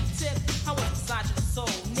on the same tip, I was massaging the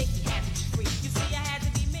soul. Nikki had to be free. You see, I had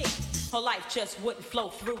to be me. Her life just wouldn't flow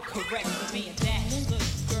through correct for being daddy's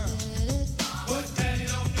little girl. What daddy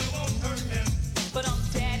don't do won't hurt him. But I'm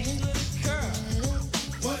daddy's little girl.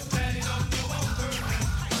 What daddy don't do won't hurt him.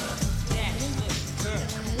 Daddy's little girl.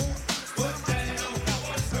 What daddy don't do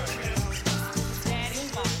won't hurt him.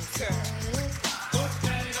 Daddy's little girl. What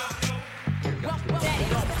daddy don't do. Daddy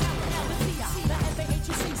don't do. The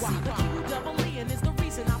F-A-H-U-C-Y, the Q-double-E, and is the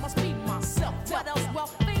reason I must be myself. What else? Well,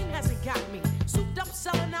 fame hasn't got me. Souped up,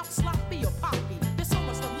 selling out, sloppy or poppy. There's so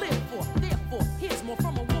much to live for. Therefore, here's more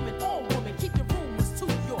from a woman. All woman, keep your rumors to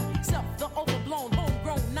yourself. The overblown,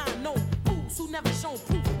 homegrown, non-known fools who never shown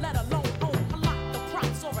proof, let alone own a lot. The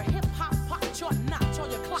props or a hip-hop pop chart notch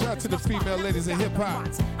on your clock. Shout out to the female ladies in hip-hop.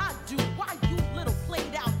 I do. Why you little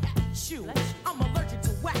played out shoe? I'm allergic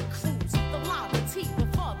to whack crews. The lie, the tea, the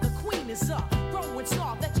fur, the queen is up. Growing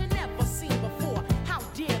star that you never seen before. How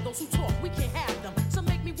dare those who talk, we can't have them. So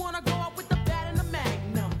make me wanna go out with the bat and the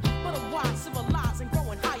magnum. But a wise, civilized, and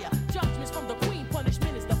growing higher. Judgments from the queen,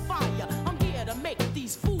 punishment is the fire. I'm here to make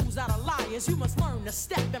these fools out of liars. You must learn to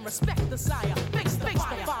step and respect the sire. Face the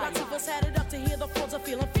fire. Lots of us had it up to hear the folks are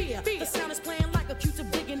feeling fear. The sound is playing like a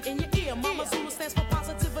Q-tip digging in your ear. Mama Zulu stands for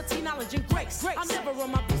positivity, knowledge, and grace. I'm never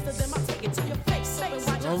on my beast, then I take it to your face. Open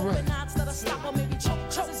wide, just open eyes, let us stop or maybe choke.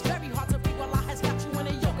 It's very hard to be while I has got you in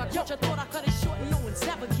a yoke. I thought I cut it short and no one's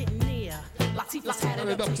ever getting near. Latifah's had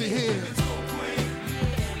it up to here.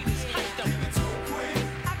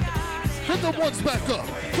 Get the ones back up.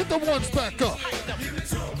 Get the ones back up.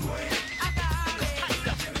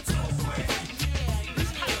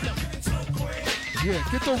 Yeah,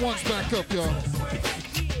 get the ones back up, y'all.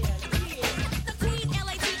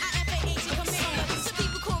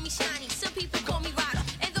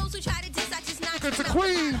 Look at the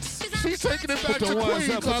Queens. She's taking it back to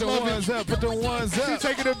Queens. I love it. Put the ones up. She's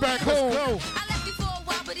taking it back home.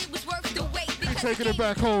 She's taking it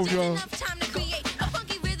back home, y'all.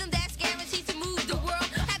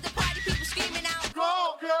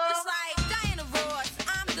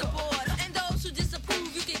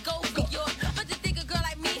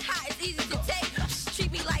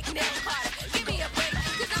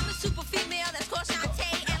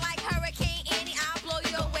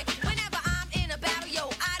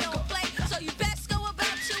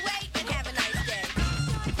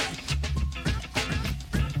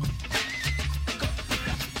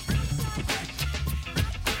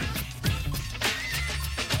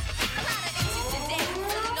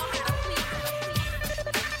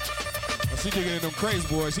 She digging in them crazy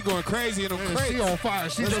boys. She going crazy in them crazy. She on fire.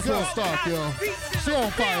 She just won't stop, yo. She on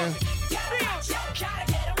fire.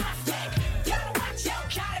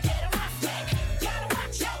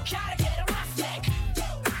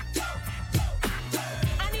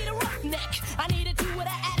 I need a roughneck. I need a dude with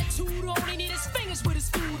an attitude. All he need is fingers with his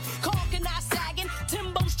food. Caulking, not sagging.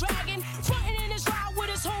 Timbo's dragging. Fronting in his ride with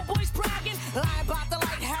his homeboys bragging. Lying about the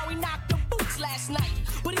light how he knocked the boots last night.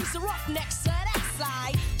 But he's a roughneck, so that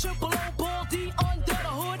side. Triple O, Ball D under the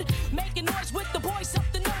hood. Making noise with the boys,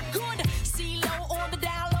 something no good. C-Lo on the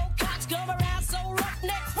down low. Cops come around so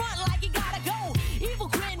roughneck front like he gotta go. Evil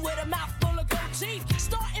grin with a mouth full of gold teeth.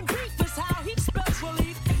 Starting beef is how he spells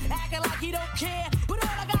relief. Acting like he don't care. But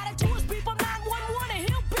all I gotta do is beep on 911 and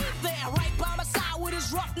he'll be there. Right by my side with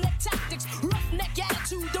his roughneck tactics. Roughneck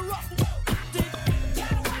attitude, the roughneck.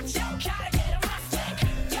 Gotta watch out, gotta get a roughneck.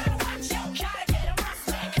 Gotta watch out, gotta get a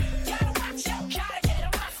roughneck. Gotta watch out, gotta get a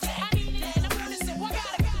roughneck. I need it and I want it, so I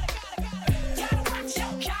gotta. Gotta watch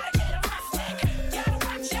out, gotta get a roughneck. Gotta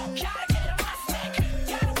watch out, gotta get a roughneck.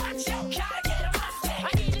 Gotta watch out, gotta get a roughneck.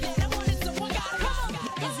 I need it and I want it, so I gotta.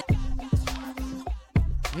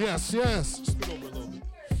 Yes, yes. Spin over a little bit.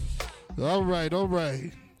 All right, all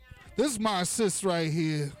right. This is my assist right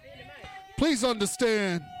here. Please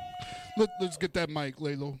understand. Let's get that mic,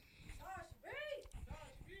 Laylo.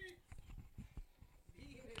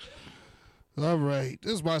 All right,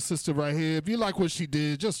 this is my sister right here. If you like what she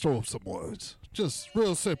did, just throw up some words. Just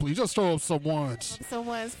real simply, just throw up some words. Some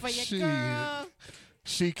words for your girl.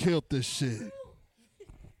 She killed this shit.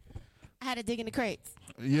 I had to dig in the crates.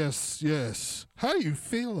 Yes, yes. How do you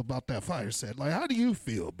feel about that fire set? Like, how do you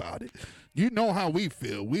feel about it? You know how we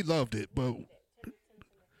feel. We loved it, but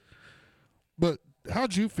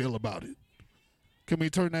how'd you feel about it? Can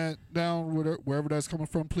we turn that down wherever that's coming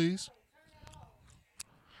from, please?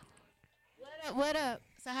 What up?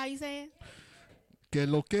 So how you saying? Que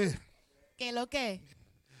lo que? Que lo que?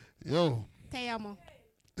 Yo. Te amo.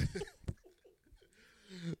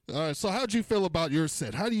 All right, so how'd you feel about your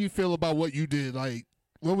set? How do you feel about what you did? Like,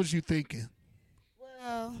 what was you thinking?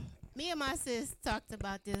 Well, me and my sis talked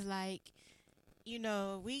about this, like, you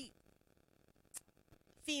know, we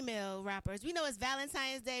female rappers, we know it's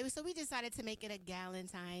Valentine's Day, so we decided to make it a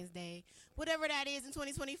Galentine's Day, whatever that is in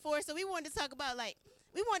 2024. So we wanted to talk about, like,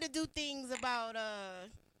 we wanted to do things about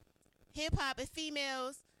hip-hop and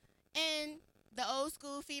females and the old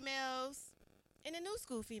school females and the new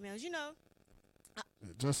school females, you know.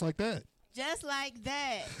 Just like that. Just like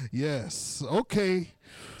that. Yes. Okay.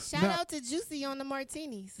 Shout out to Juicy on the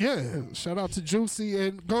martinis. Yeah. Shout out to Juicy.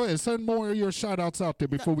 And go ahead. Send more of your shout outs out there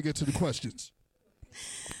before we get to the questions.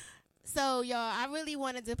 So, y'all, I really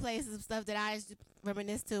wanted to play some stuff that I used to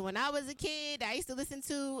reminisce to when I was a kid. I used to listen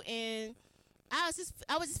to, and I was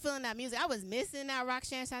just feeling that music. I was missing that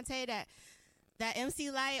Roxanne Shante, that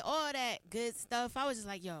MC Light, all that good stuff. I was just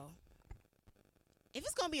like, yo, if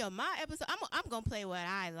it's gonna be on my episode, I'm gonna play what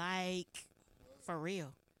I like, for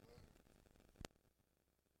real.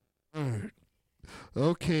 All right.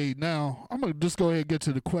 Okay, now I'm gonna just go ahead and get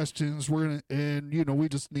to the questions. We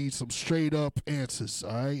just need some straight up answers.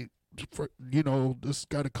 All right, this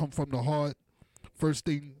got to come from the heart. First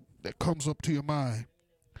thing that comes up to your mind.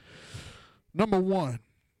 Number one,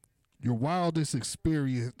 your wildest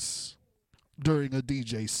experience during a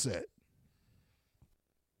DJ set.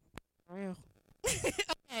 Real.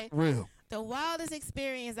 Okay. Real. The wildest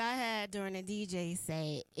experience I had during a DJ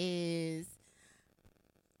set is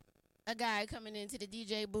a guy coming into the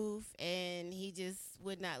DJ booth, and he just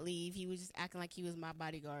would not leave. He was just acting like he was my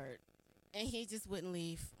bodyguard, and he just wouldn't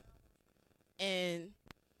leave. And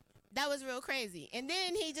that was real crazy. And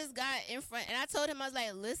then he just got in front, and I told him, I was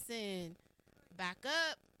like, listen, back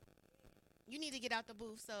up. You need to get out the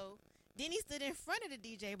booth. So then he stood in front of the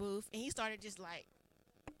DJ booth, and he started just like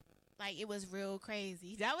it was real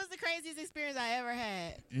crazy. That was the craziest experience I ever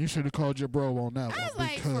had. You should have called your bro on that one. I was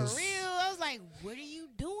like, for real? I was like, what are you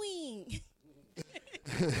doing?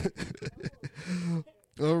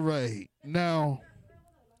 All right. Now,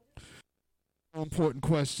 important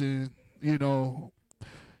question.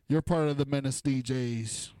 You're part of the Menace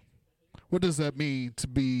DJs. What does that mean to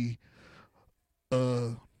be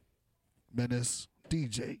a Menace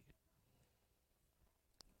DJ?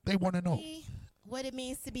 They want to know. What it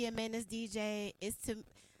means to be a Menace DJ is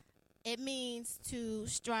it means to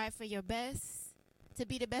strive for your best, to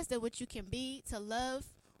be the best at what you can be, to love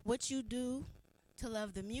what you do, to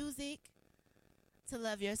love the music, to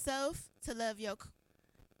love yourself, to love your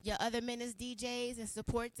other Menace DJs and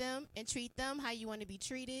support them and treat them how you want to be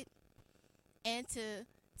treated, and to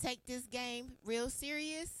take this game real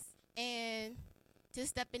serious and to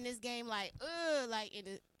step in this game like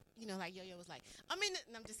Yo-Yo was like, I'm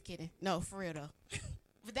just kidding. No, for real though.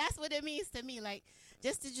 But that's what it means to me. Like,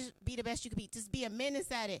 just to be the best you can be. Just be a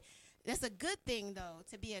menace at it. That's a good thing though,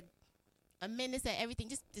 to be a menace at everything.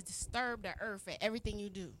 Just to disturb the earth at everything you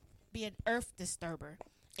do. Be an earth disturber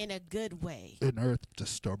in a good way. An earth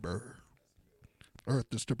disturber.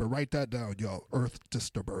 Earth disturber. Write that down, y'all. Earth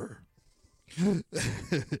disturber.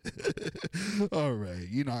 All right.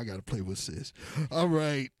 I got to play with sis. All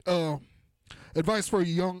right. Advice for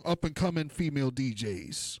young up-and-coming female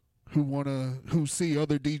DJs who see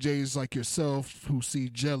other DJs like yourself, who see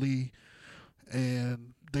Jelli,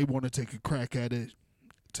 and they want to take a crack at it,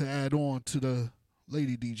 to add on to the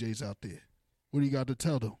lady DJs out there. What do you got to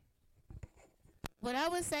tell them? What I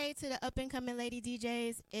would say to the up-and-coming lady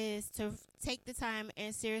DJs is to take the time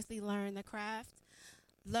and seriously learn the craft,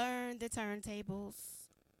 learn the turntables,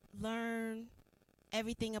 learn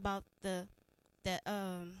everything about the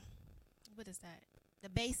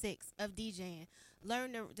basics of DJing.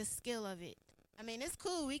 Learn the skill of it. I mean, it's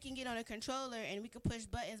cool. We can get on a controller and we can push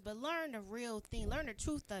buttons, but learn the real thing. Learn the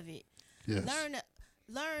truth of it. Yes.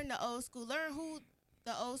 Learn the old school. Learn who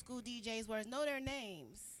the old school DJs were. Know their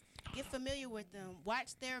names. Get familiar with them.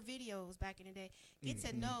 Watch their videos back in the day. Get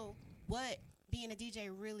to know what being a DJ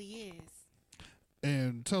really is.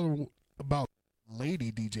 And tell them about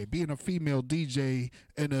lady DJ, being a female DJ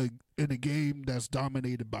in a game that's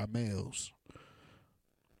dominated by males.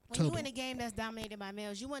 When you're in a game that's dominated by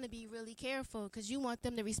males, you want to be really careful because you want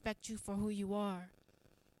them to respect you for who you are.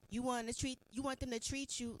 You want them to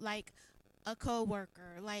treat you like a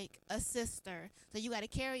coworker, like a sister. So you got to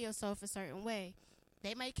carry yourself a certain way.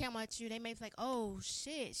 They may come at you. They may be like, "Oh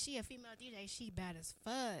shit, she a female DJ. She bad as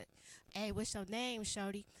fuck. Hey, what's your name,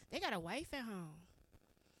 shorty?" They got a wife at home.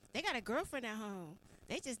 They got a girlfriend at home.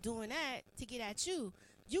 They just doing that to get at you.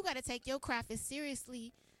 You got to take your craft as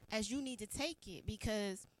seriously as you need to take it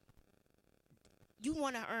because you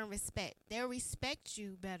want to earn respect. They'll respect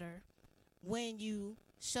you better when you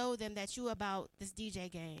show them that you about this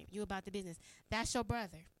DJ game. You about the business. That's your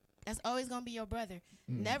brother. That's always going to be your brother.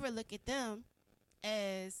 Never look at them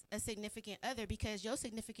as a significant other because your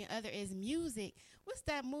significant other is music. What's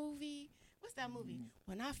that movie?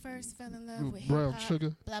 When I first fell in love with Brown hip-hop,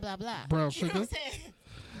 Sugar. blah, blah, blah. Brown You know Sugar. what I'm saying?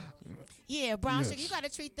 Yeah, brown Yes. sugar. You got to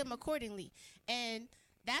treat them accordingly. And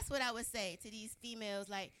that's what I would say to these females.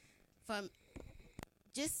 Like,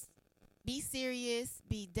 just be serious,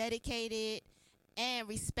 be dedicated, and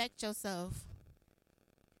respect yourself.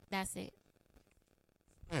 That's it.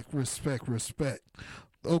 Respect.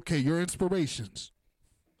 Okay, your inspirations.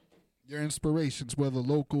 Whether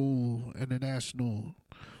local, international,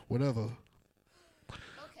 whatever.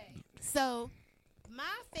 Okay. So, my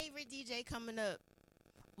favorite DJ coming up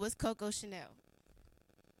was Coco Chanel.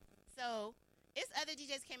 So, it's other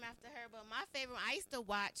DJs came after her, but my favorite, I used to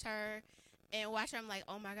watch her. I'm like,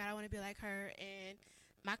 oh my God, I want to be like her. And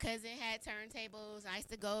my cousin had turntables. I used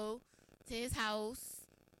to go to his house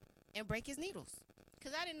and break his needles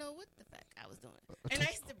because I didn't know what the fuck I was doing. And I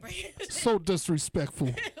used to break So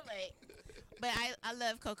disrespectful. But I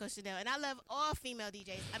love Coco Chanel, and I love all female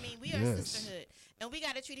DJs. I mean, we are a sisterhood, and we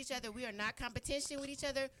got to treat each other. We are not competition with each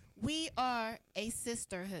other. We are a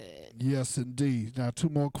sisterhood. Yes, indeed. Now, 2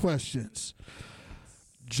 more questions.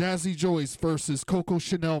 Jazzy Joyce versus Coco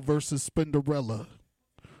Chanel versus Spinderella.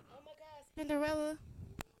 Oh, my God, Spinderella?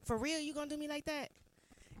 For real, you going to do me like that?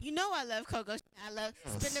 You know I love Coco. I love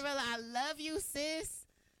Spinderella. I love you, sis.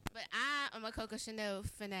 But I am a Coco Chanel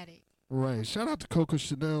fanatic. Right. Shout out to Coco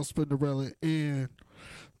Chanel, Spinderella, and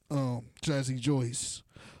Jazzy Joyce.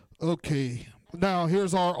 Okay. Now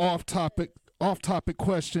here's our off-topic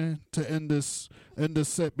question to end this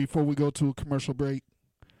set before we go to a commercial break.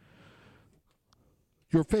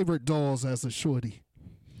 Your favorite dolls as a shorty.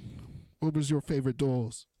 What was your favorite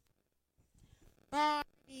dolls?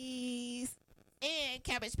 Barbies and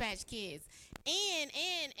Cabbage Patch Kids. And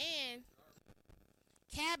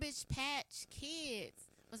Cabbage Patch Kids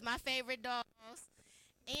was my favorite dolls.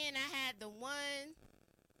 And I had the one,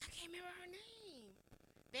 I can't remember her name.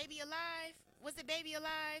 Baby Alive. Was it Baby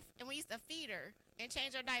Alive? And we used to feed her and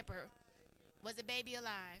change her diaper. Was it Baby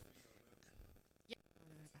Alive?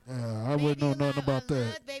 I wouldn't know nothing about that.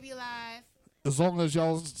 Loved Baby Alive. As long as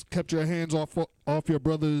y'all kept your hands off your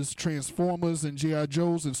brother's Transformers and G.I.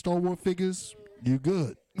 Joes and Star Wars figures, you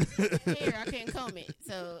good. Here, I couldn't comb it.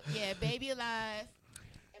 So, yeah, Baby Alive.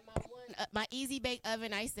 And my Easy Bake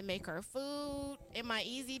Oven, I used to make her food in my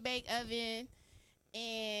Easy Bake Oven.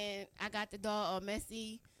 And I got the doll all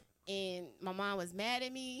messy. And my mom was mad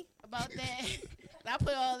at me about that. I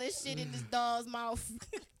put all this shit in this doll's mouth.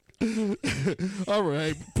 All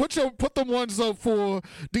right, put them ones up for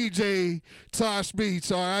DJ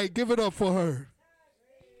TashBeatz. All right, give it up for her.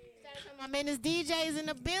 My Menace DJ's in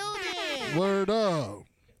the building. Word up.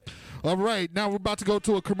 All right, now we're about to go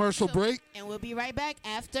to a commercial break. And we'll be right back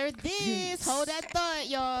after this. Hold that thought,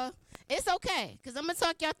 y'all. It's okay, because I'm going to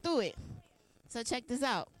talk y'all through it. So check this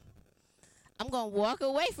out. I'm going to walk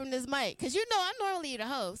away from this mic, because you know I'm normally the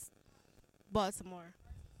host. Baltimore.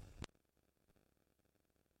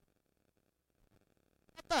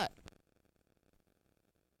 I thought.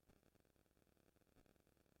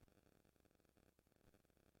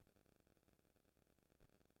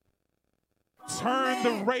 Turn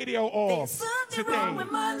the radio off today.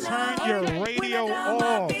 Turn your radio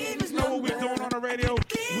off. You know what we're doing on the radio?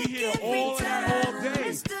 We hear all of that all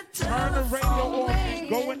day. Turn the radio off.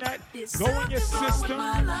 Go in your system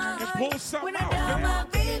and pull something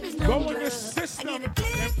out, man. Go in your system and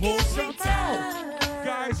pull something out.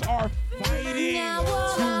 Guys are fighting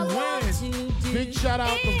to win. Big shout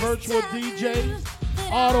out to Virtual DJs,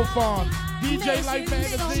 Autofarm, DJ Life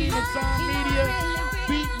Magazine, and Sound Media.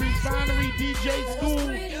 Beat Refinery DJ School.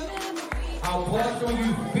 How platform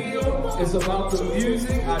you feel is about the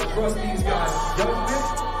music. I trust these guys' judgment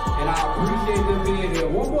and I appreciate them being here.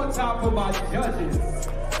 One more time for my judges.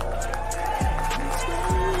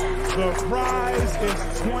 The prize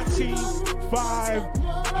is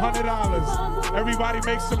 $2,500. Everybody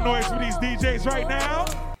make some noise for these DJs right now.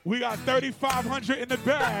 We got $3,500 in the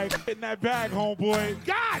bag. In that bag, homeboy.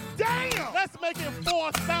 God damn! Let's make it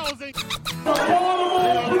 4,000.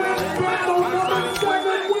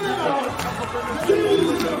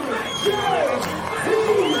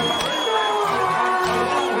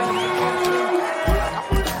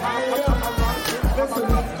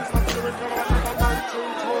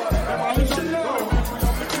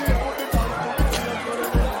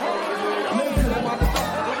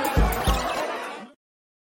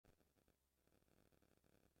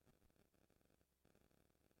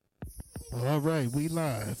 All right, we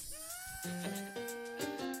live.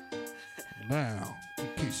 Now, in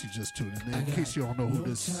case you just tuned in, in case you don't know who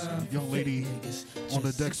this young lady on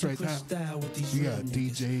the decks right now, we got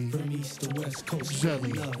DJ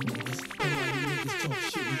Jelli.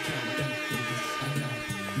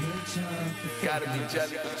 Gotta be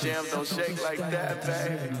Jelli, the jam don't shake like that,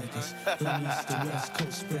 babe.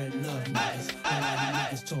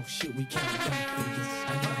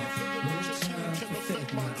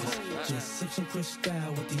 Just sip some crystal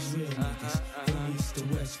with these real niggas. From East to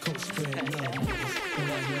West Coast, spread love niggas. When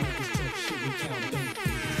all y'all niggas talk shit, we count bank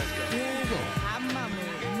figures. I'm Mama,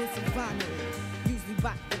 Miss Ivana. Usually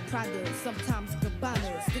rock the Prada, sometimes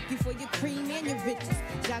Gabbana. Sticky for your cream and your riches.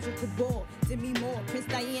 Jaja Gabor, Demi Moore, Prince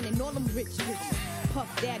Diane, and all them rich bitches. Puff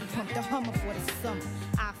Daddy pumped the Hummer for the summer.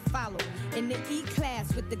 I follow in the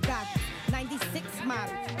E-class with the goggles. 96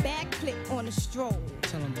 model, bad click on a stroll.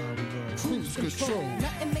 Tell them how we go. Cruise control.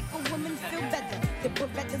 Nothing make a woman feel better. The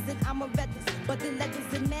Berettas and Amarettas, but the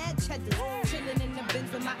legends and mad cheddars. Chilling in the Benz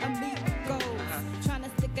with my amigos. Trying to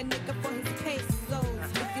stick a nigga for his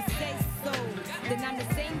pesos. If you say so, then I'm the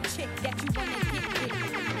same chick that you wanna get with.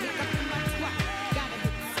 Pick up in my twat, gotta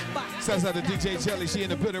hit the spot. Shouts out to DJ Jelli. She in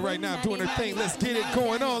the building right now doing her thing. Let's get it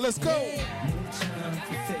going on. Let's go.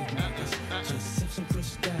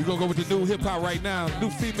 We're going to go with the new hip-hop right now. New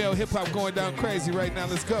female hip-hop going down crazy right now.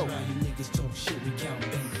 Let's go.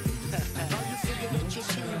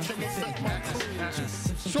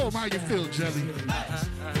 Show them how you feel, Jelli.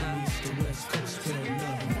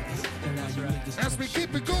 As we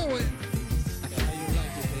keep it going.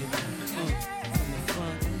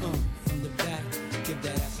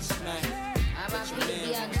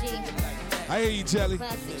 I hear you, Jelli.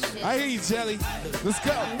 I hear you, Jelli. Let's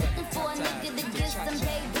go. I'm looking for a nigga to get some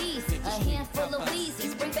babies. A handful of Weezy,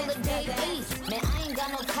 sprinkle of babies. Man, I ain't got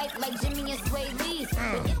no type like Jimmy and Sway Lee's.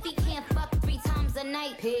 But if he can't fuck 3 times a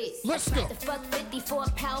night, peace. Let's go. The fuck 50 for a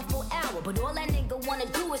powerful hour. But all that nigga wanna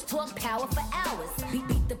do is talk power for hours.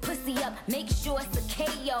 Beat the pussy up, make sure it's a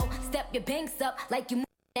KO. Step your banks up like you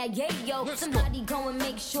that yayo. Somebody go and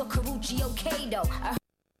make sure Karuchi okay though.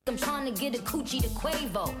 I'm trying to get a coochie to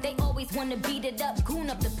Quavo. They always wanna beat it up, goon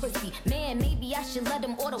up the pussy. Man, maybe I should let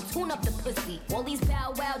them auto-tune up the pussy. All these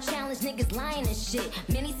bow wow challenge niggas lying and shit.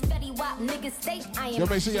 Many spetty wop niggas say I am. Yo,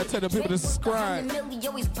 make sure y'all tell the people to subscribe,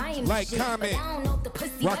 like, comment,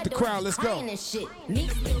 rock the crowd. Let's go. Me still be in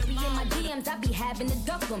my DMs, I be having to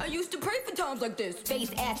duck them. I used to pray for times like this. Face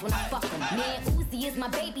ass when I fuck him. Man, Uzi is my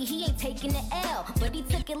baby, he ain't taking the L. But he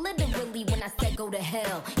took it literally when I said go to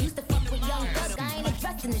hell. Used to fuck with young thugs, I ain't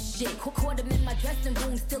addressing this shit. Caught him in my dressing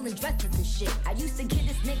room, still in dresses and shit. I used to get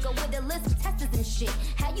this nigga with a list of testers and shit.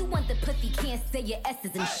 How you want the pussy, can't say your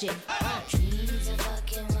S's and shit.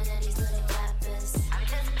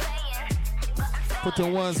 Put the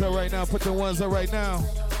ones up right now. Put the ones up right now.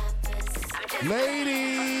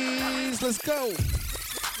 Ladies, let's go.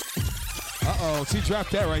 Uh-oh, she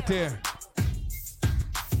dropped that right there.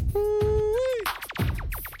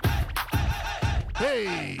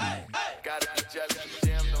 Hey.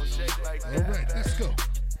 All right, let's go.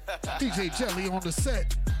 DJ Jelli on the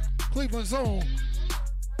set. Cleveland's own.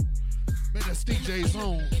 Menace DJ's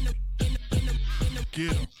own.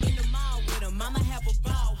 Get him. I'ma have a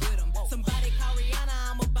ball with him. Somebody call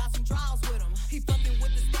Rihanna, I'ma buy some draws with him. He fucking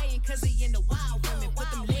with the staying cause he in the wild women.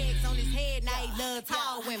 Put them legs on his head, now he love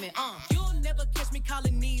tall women. You'll never catch me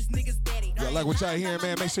calling these niggas daddy. Y'all like what y'all hearing,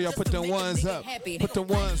 man? Make sure y'all put them ones up. Put them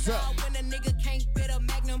ones up. When a nigga can't fit a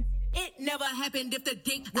magnum, it never happened if the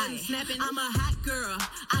dick wasn't snapping. I'm a hot girl,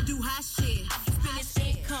 I do hot shit. Finish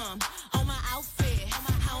income on my outfit. I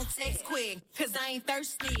don't text quick, cause I ain't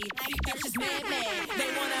thirsty. These bitches mad, they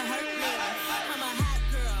wanna hurt me. I'm a hot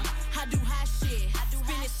girl, I do hot shit.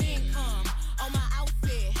 Finish income on my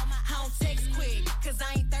outfit. I don't text quick, cause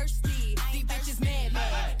I ain't thirsty. These bitches mad,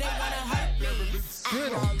 they wanna hurt me.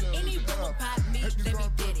 Any rumor about me, let me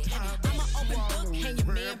get it. I'm an open book, and your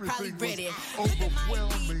man probably Molly ready. Look at my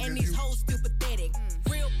elite and these hoes still pathetic.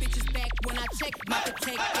 Real bitches back when I check my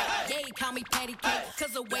protect. Yeah, call me patty cake,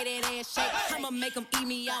 cause the way that ass shake. I'ma make them eat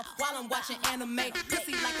me out while I'm watching anime.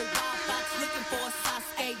 Pussy like a wild fox, looking for a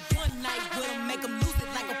Sasuke. One night with them, make them lose it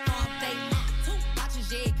like a prom date. Two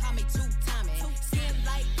watches, yeah, call me two-timing. Skin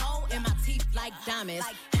like gold and my teeth like diamonds.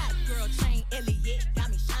 Hot girl chain, Elliot,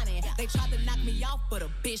 got me shining. They tried to knock me off, but a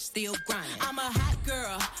bitch still grinding. I'm a hot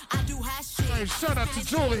girl, I do hot shit. Hey, shout out to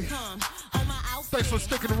Julie. Thanks for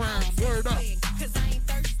sticking around. Word up. Cause I ain't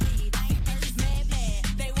thirsty, I ain't thirsty, mad.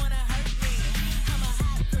 They wanna hurt me. I'm a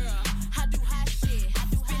hot girl, I do hot shit. I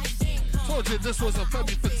do hot shit. Told you this was a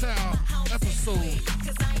Femi Fatale episode.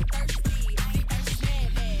 Cause I ain't thirsty, I ain't thirsty,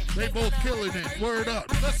 mad. They both killing it. Word up.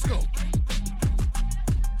 Let's go.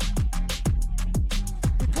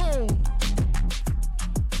 Go.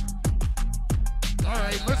 All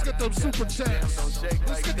right, let's get them super chats.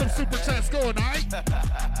 Let's get them super chats going, all right?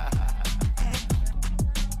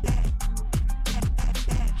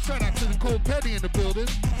 Shout out to Nicole Petty in the building.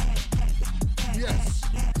 Yes.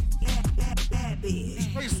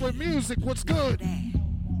 Faceless Music, what's good?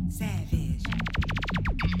 Savage.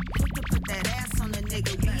 Quick to put that ass on the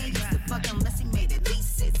nigga. We ain't used to fuck unless he made at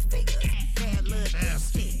least 6 figures. Bad look,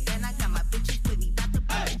 shit. Then I got my bitches with me. About to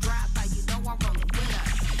put a drive by, you know I'm rolling with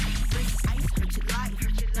her. Wrist ice, hurt your life.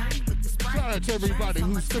 With the Sprite. Shout out to everybody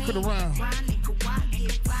who's sticking around.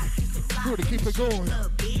 Good to keep it going.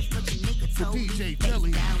 The DJ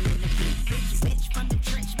Jelli. Bitch from the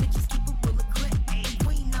trench, bitches keep a ruler clip.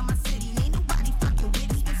 Queen of my city, ain't nobody fucking with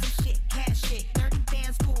it. Expensive shit, cash shit, 30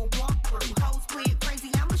 bands for a walkthrough. Hoes playing crazy,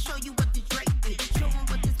 I'ma show you what the Drake did. Show 'em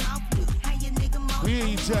what this mouth do. How your nigga mouth. We hear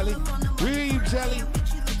you, Jelli. We hear you, Jelli.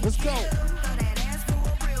 Let's go.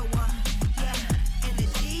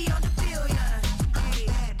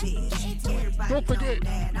 Don't forget,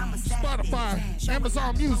 Spotify,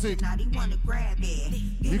 Amazon Music.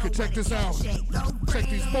 You can check this out. Check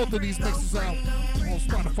both of these mixes out on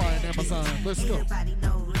Spotify and Amazon. Let's go.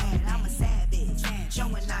 I'm a savage.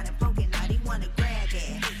 Showing out and broken out, he wanna grab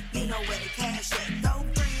it. You know where the cash at. Go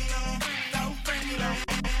bring it.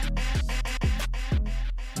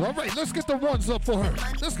 All right, let's get the ones up for her.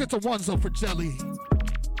 Let's get the ones up for Jelli.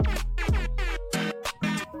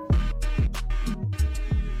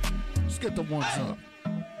 Let's get the ones up.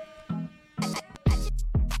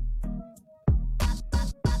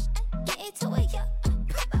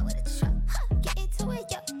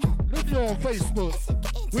 If you're on Facebook,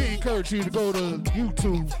 we encourage you to go to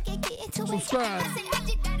YouTube, subscribe,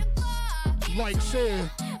 like,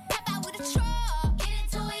 share.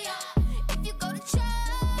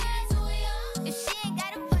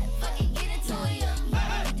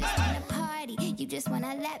 You just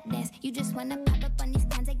wanna lap dance. You just wanna pop up on these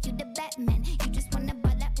cons like you the Batman. You just wanna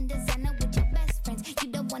ball out in designer with your best friends. You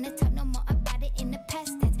don't wanna talk no more about it in the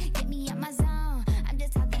past tense. Get me out my zone. I'm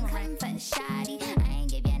just talking comfort, shoddy. I ain't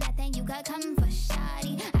give you nothing, you got comfort,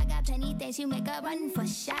 shoddy. I got plenty things you make a run for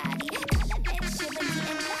shoddy. Call a bitch, she been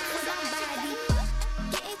getting left for somebody.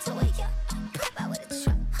 Get into it, yo. Pop out with a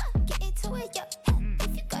truck. Get into it, yo.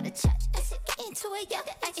 If you go to church, I said get into it, yo.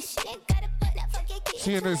 Like if she ain't got a butt, now forget it.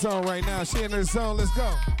 She in her zone right now. She in her zone. Let's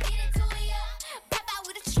go.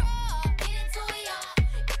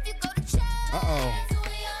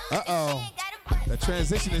 Uh-oh. That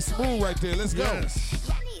transition is smooth right there. Let's go. Yes.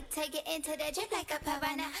 Y'all need to get into the drip like a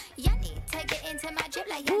piranha. Y'all need to get into my drip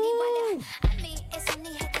like y'all need water. I mean, it's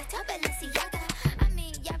only at the top of Balenciaga. I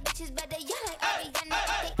mean, y'all bitches better, y'all like Ariana.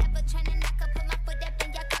 If they ever tryna knock up, put my foot up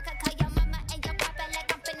in your cocker. Call your mama and your papa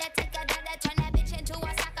like I'm finna take your daughter. Turn that bitch into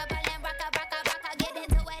a soccer ball and rock. Get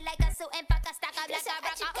into it like a suit and fuck a stock up like a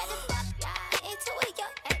rock. Get into it, yo.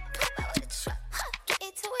 Pop out with a truck. Get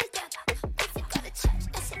into it, yo. If you go to church,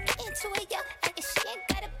 I said get into it, yo. Like if she ain't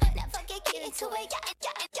got a butt, now forget get into it, yo.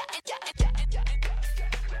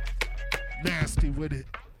 Nasty with it.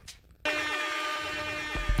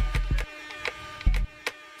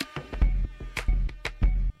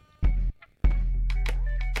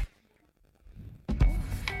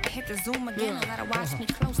 Hit the zoom again, you gotta watch me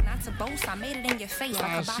close, not to boast. I made it in your face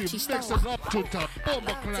like a She hibachi mixes stove. up to the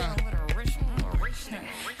bomba clap.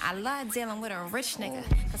 I love dealing with a rich nigga,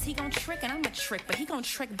 cause he gon' trick and I'm a trick, but he gon'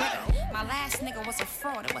 trick better. My last nigga was a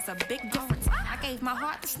fraud, it was a big difference. I gave my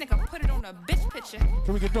heart, this nigga put it on a bitch picture.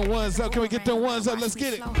 Can we get them ones up? Can we get them ones up? Let's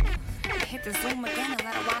get it. Hit the zoom again and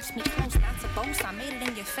let her watch me close, not to boast. I made it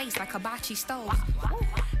in your face like hibachi stove.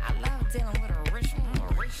 I love dealing with a rich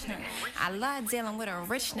I love dealing with a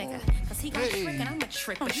rich nigga, cause he gon' trick and I'm a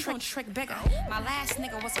trick, but he gon' trick bigger. My last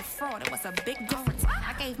nigga was a fraud, it was a big difference.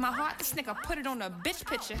 I gave my heart, this nigga put it on a bitch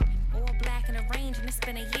picture. All black in the range and it's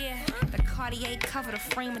been a year. The Cartier cover the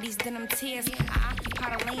frame of these denim tears. I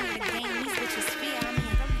occupy the lane of the game. These bitches fear. I mean,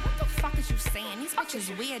 what the fuck is you saying? These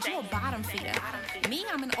bitches weird. You a bottom feeder. Me,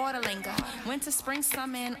 I'm an order linger. Winter, spring,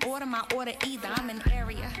 summer, in order my order either. I'm in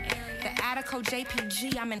area. The Attico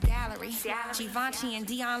JPG, I'm in gallery. Givenchy and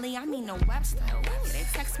Dion Lee, I mean no Webster. Yeah, they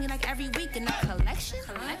text me like every week in the collection.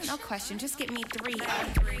 No question, just get me 3.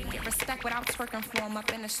 Get respect without twerking for 'em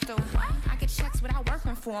up in the stool. I get checks without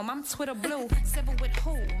working for 'em. I'm Twitter blue. Civil with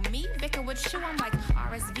who? Me? Bicker with you? I'm like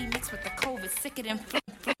RSV mixed with the COVID. Sicker than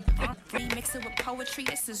mix it with poetry.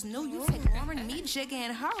 This is new. You take Lauren, me, Jigga,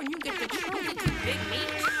 and her, and you get the truth. Big me.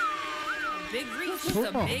 Big Reach, she's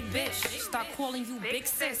a big bitch. Start calling you big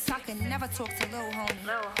sis. I can never talk to little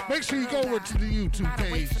homie. Make sure you go over to the YouTube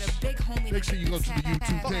page. Make sure you go to the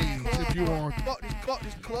YouTube page if you want. Fuck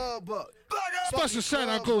this club up. Special shout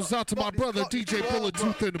out goes out to my brother DJ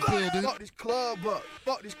Bulletooth in the building. Fuck this club up.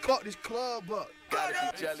 Fuck this club up. Gotta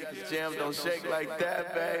be Jelly, 'cause jams don't shake like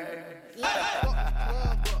that, baby.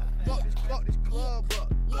 Fuck this club up. Fuck this club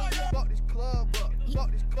up. Fuck this club up. Fuck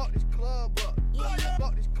this club up. Fuck this club up.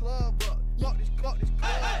 Fuck this club up. Fuck this club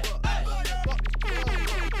up.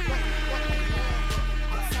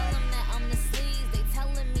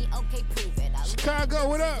 Chicago,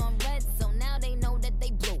 what up? So now they know that they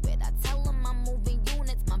blew it. I tell them I'm moving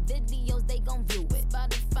units, my videos, they gon' view it.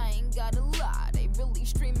 Spotify ain't gotta lie, they really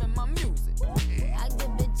streaming my music. I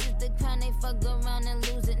give bitches the crown, they fuck around and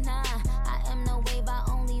lose it. Nah, I am no wave, I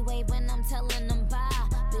only wave when I'm telling them bye.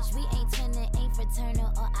 Bitch, we ain't turning, ain't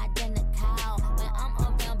fraternal or identical. When I'm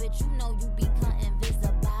around, bitch, you know you become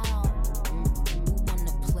invisible. Who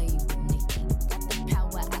wanna play with Nicki? Got the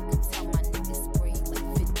power, I can tell my niggas spray like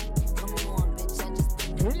 50. Come on, bitch, I just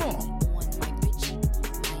been Come on. on my bitch.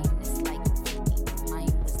 Mine is like 50.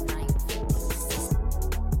 Mine was 950.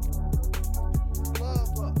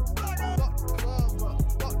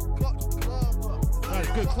 That's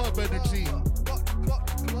good club energy.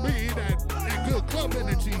 We need that good club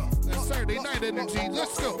energy. That Saturday night energy.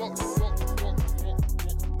 Let's go.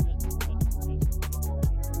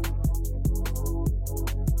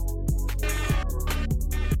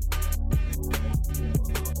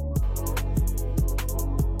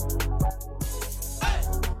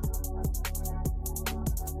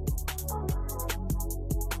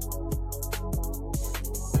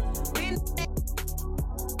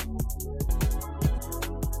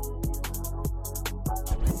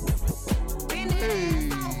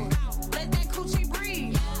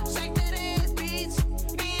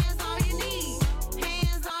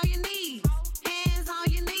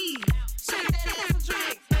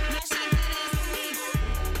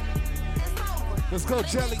 Let's go,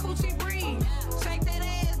 Jelli.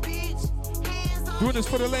 Doing this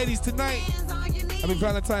for the ladies tonight. Happy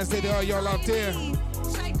Valentine's Day to all y'all out there.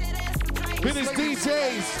 Menace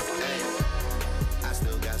DJs. I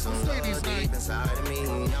still got some ladies deep inside of me.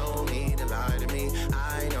 No need to lie to me.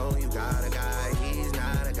 I know you got a guy. He's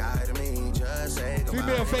not a guy to me. Just say goodbye.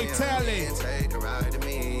 Female fatality. Take a ride to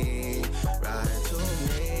me. Ride to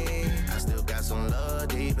me. I still got some love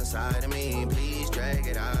deep inside of me. Please drag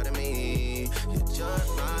it out of me.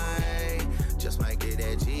 Just might get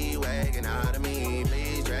that G-Wagon out of me.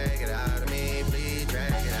 Please drag it out of me. Please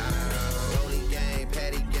drag it out of me. Rolly gang,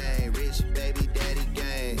 patty gang, rich baby daddy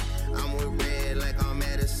gang. I'm with red like I'm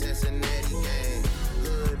at a Cincinnati gang.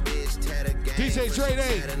 Good bitch, tatter gang. DJ Dre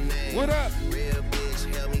Day, what up? Real bitch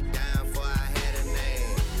held me down before I had a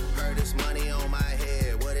name. Heard this money on my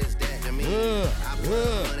head, what is that to me? I put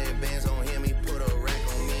 100 bands on him, he put a rack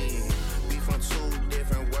on me. We from 2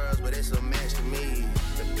 different worlds, but it's a match to me.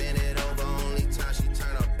 To bend it over, only time she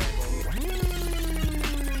turn her back on me.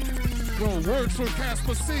 Yo, words from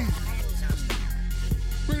Casper C.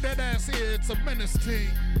 Bring that ass here, it's a Menace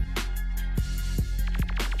team.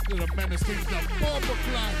 It's a Menace team, the Barber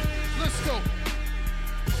Fly. Let's go.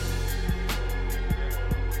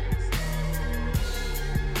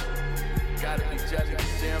 Gotta be Jelly,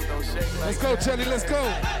 'cause jams don't shake like Let's go, Jelli, let's go.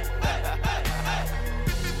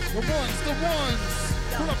 The ones.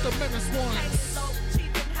 Pull up the Menace ones.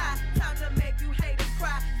 Time to make you haters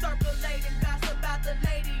cry. Circulating gossip about the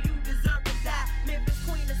lady, you deserve to die. Memphis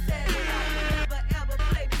Queen has said it all. Never ever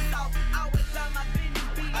play me soft. Always learn my business,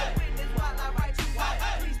 be a witness while I write you out.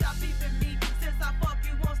 Please stop beeping me. Since I fuck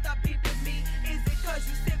you, won't stop beeping me. Is it cause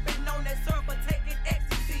you sipping on that syrup or taking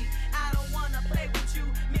ecstasy? I don't wanna play with you.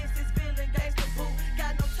 Mrs. Feeling gangsta boo.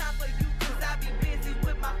 Got no time for you, cause I be busy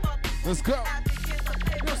with my fucking. Let's go.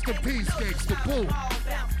 Rest in peace, gangsta boo.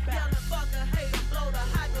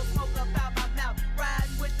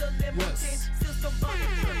 Yes. System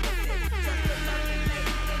bumping, triple six. Just a lovely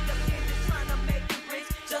lady, independent, trying to make it rich.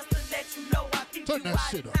 Just to let you know Turn that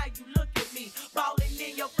shit up. How you look at me, rolling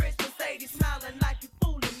in your French Mercedes, smiling like you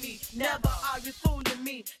fooling me. Never are you fooling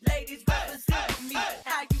me. Ladies represent me.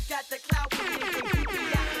 How you got the clout with me? You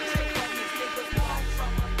be out the check on these niggas long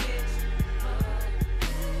from a bitch.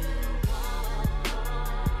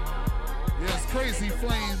 Yes,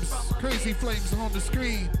 Crazy Flames on the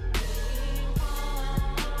screen.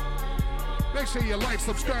 Make sure you like,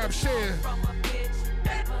 subscribe, share.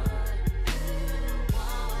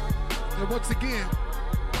 And once again,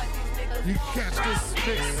 you can catch this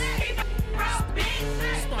mix.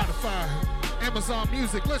 Spotify, Amazon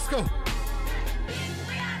Music. Let's go.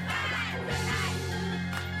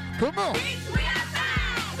 Come on.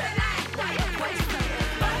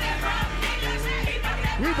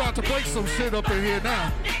 We about to break some shit up in here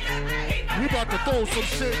now. We about to throw some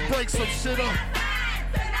shit, break some shit up.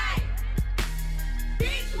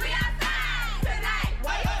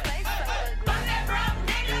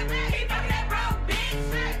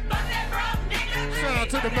 Shout out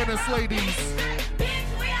to the Menace ladies.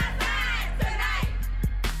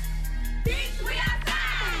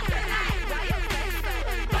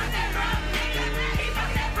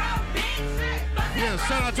 Yeah,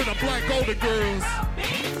 shout out to the Black Golden Girls.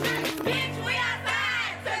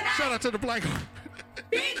 Shout out to the Black Golden.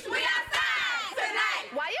 Bitch, we outside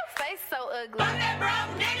tonight. Why your face so ugly? Fuck that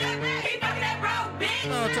broke nigga. He fuck that broke bitch.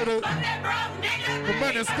 Shout out to the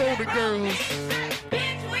Menace Golden Girls.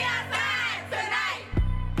 Bitch, we outside tonight.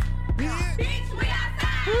 Bitch, we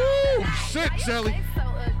outside. Woo, shit, Jelly.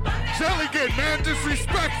 Jelly getting mad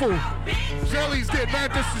disrespectful. Jelly's getting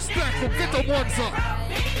mad disrespectful. Get the ones up.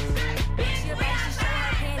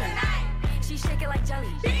 She shake it like jelly.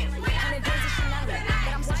 100 days of Chanel, but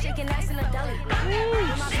I'm still shaking ass in a deli.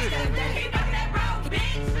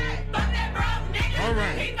 All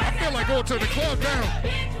right, I feel like going to the club now.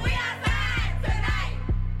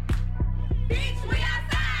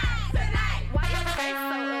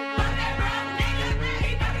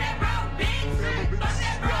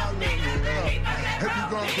 Have you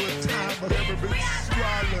gone through a time of ever been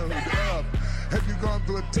swallowed up? Have you gone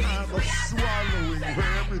through a time of swallowing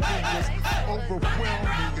where everything was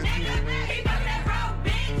overwhelming and you...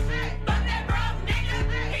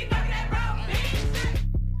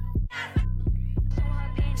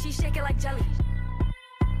 She shake it like jelly.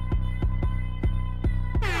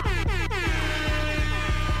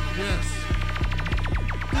 Yes.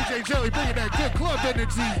 DJ Jelly bringing that good club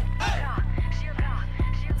energy.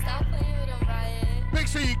 Make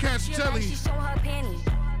sure you catch Jelly. She show her panties.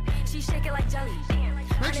 She shake it like jelly.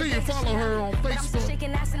 Make sure you follow her on Facebook,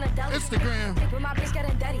 Instagram. With my bitch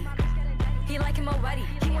getting dirty. He like him already.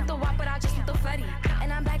 He want the wop, but I just want the fetty.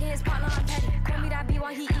 And I'm back in his partner, I'm petty. Call me that B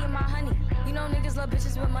while he eating my honey. You know niggas love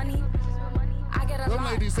bitches with money. I get a Them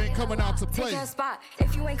lot. ladies ain't coming out to play. Take a spot.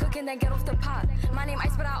 If you ain't cooking, then get off the pot. My name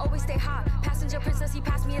Ice, but I always stay hot. Passenger princess, he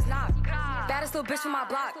passed me his knock. Baddest little bitch from my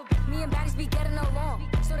block. Me and baddies be getting along,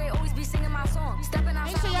 so they always be singing my song. Stepping out.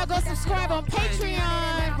 Make sure y'all go subscribe on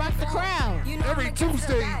Patreon. Rock the crowd. Every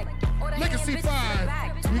Tuesday, Legacy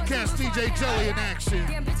 5, we catch DJ Jelly in action.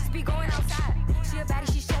 Damn bitches be going outside. She a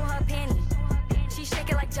baddie, she show her panties. She shake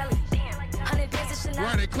it like jelly. 100 days of Chanel.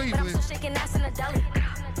 Right in Cleveland. But I'm still shaking ass in a deli.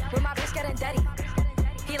 With my bitch getting dirty.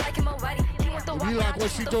 He like him already. He want the You like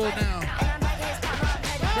what she doing now?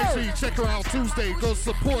 Make sure you check her out Tuesday. Go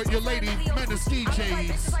support your lady, Menace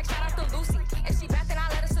DJs.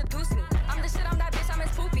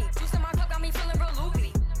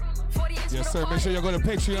 Yes, sir. Make sure y'all go to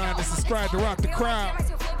Patreon and subscribe to Rock the Crowd.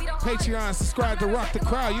 Patreon, subscribe to Rock the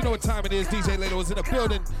Crowd. You know what time it is. DJ Lato is in the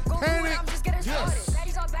building. Panic. Yes.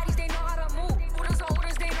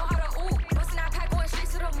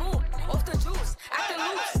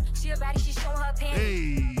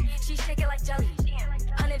 Hey. She shake it like jelly.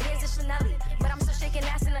 100 days of Chanel, but I'm still shaking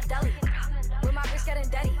ass in a deli. With my bitch getting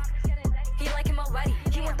dirty. He like him already.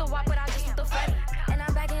 He want the wop, but I just want the fatty. And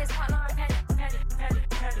I'm back in his partner.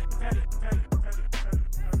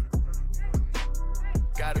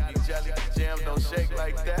 Gotta be jelly. The jam don't shake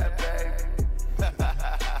like that, baby.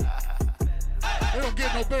 They don't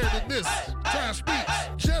get no better than this.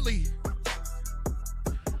 TashBeatz, Jelly.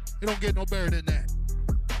 It don't get no better than that.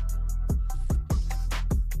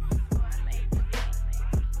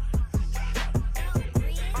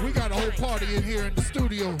 We got a whole party in here in the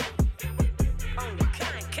studio.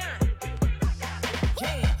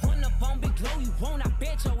 Yeah, when the bomb be glow, you won't. I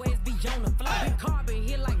bet your ass be on the floor. Big carbon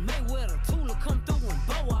here like Mayweather. Tula come through and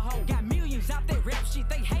bow a hoe. Got millions out there rap shit.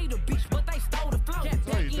 They hate a bitch, but they stole the flow.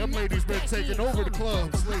 Hey, them ladies been taking over the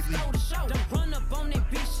clubs lately.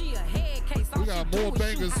 We got more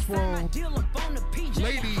bangers from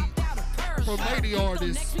Lady from lady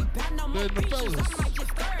artists than the fellas.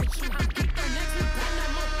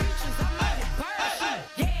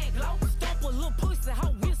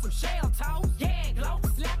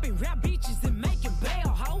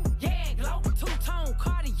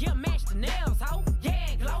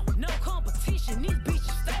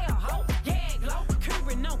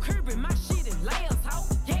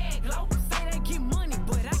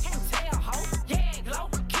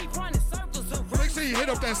 Hit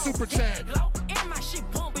up that super chat.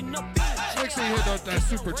 Make sure you hit up that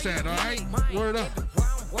super chat, all right? Word up.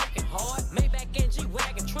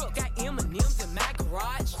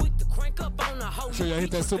 Sure y'all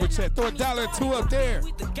hit that super chat. Throw $1 or $2 up there.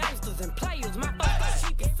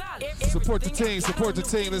 Support the team. Support the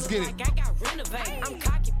team. Let's get it.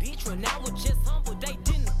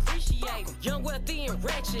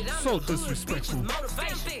 So disrespectful.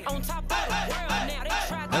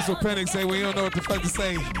 That's what Panic say when you don't know what the fuck to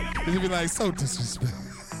say. You be like, so disrespectful.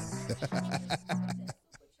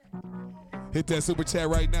 Hit that super chat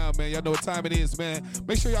right now, man. Y'all know what time it is, man.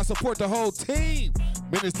 Make sure y'all support the whole team.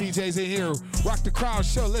 Menace DJs in here. Rock the crowd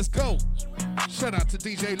show. Let's go. Shout out to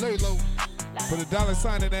DJ Lalo. Put a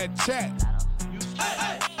 $sign in that chat.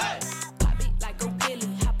 Pop it like a Willy.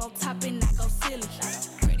 Hop on top and I go silly.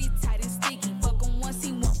 Pretty tight and sticky. Fuck him once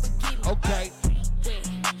he won't forgive me. Okay.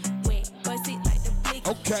 Wet, bust it like the blicky.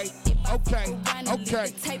 Okay.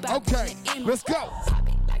 Let's go. Pop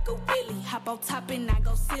it like a Willy. Hop on top and I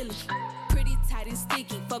go silly. Pretty tight and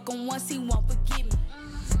sticky. Fuck him once he won't forgive me.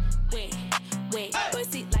 Wet,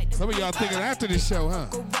 bust it like the Some of y'all thinking after this show, huh?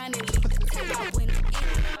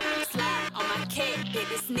 Slide on my cat, yeah,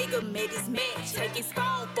 this nigga made his match. Take his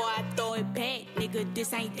phone, boy, I throw it back. Nigga,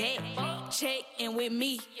 this ain't that. Check in with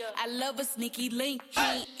me. I love a sneaky link. He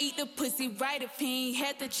ain't eat the pussy right if he ain't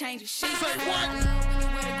had to change his shit. Say what? When you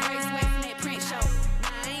wear the gray sweats in that print show.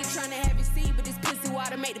 Nah, I ain't tryna have you see, but this pussy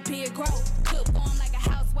water make the beard grow. Cook for him like a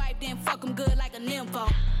housewife, then fuck him good like a nympho.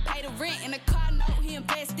 Pay the rent in the car, no, he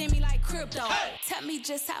invest in me like crypto. Tell me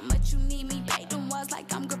just how much you need me. Paint them walls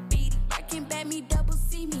like I'm graffiti. Working bad, me double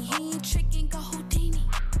see me. He ain't tricking, go Houdini.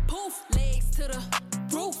 Poof, legs to the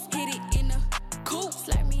roof. Hit it in the coop.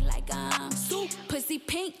 Slurp me like I'm soup. Pussy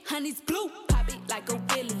pink, honey's blue. Pop it like a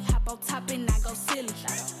Willy. Hop on top and I go silly.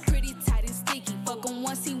 Pretty tight and sticky. Fuck him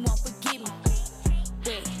once, he won't forgive me.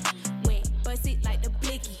 Wet, bust it like the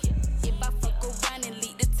blicky. If I fuck around and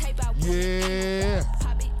leak the tape, I won't. Yeah.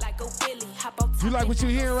 Pop it like a Willy. Hop on top. You like what you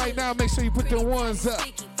hearing right now? Make sure you put the ones up.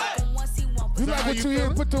 You like what you hear?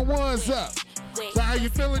 Put the ones up. Is that how you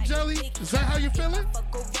feeling, Jelly? Is that how you feeling?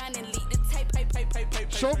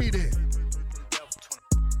 Show me that.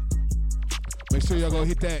 Make sure y'all go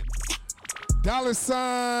hit that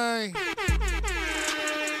 $sign.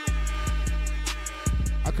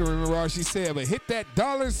 I can remember all she said, but hit that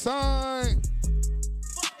 $sign.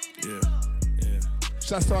 Yeah.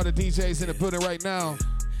 Shouts to all the DJs in the building right now.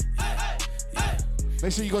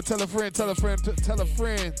 Make sure you go tell a friend.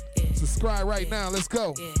 Subscribe right now. Let's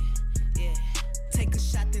go. Yeah. Take a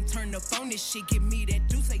shot, then turn up on this shit. Give me that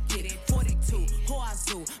deuce, I get it. 42,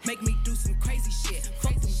 Hoazoo, make me do some crazy shit.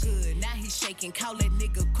 Fuck them good, now he shaking. Call that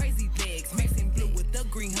nigga crazy legs. Mixing blue with the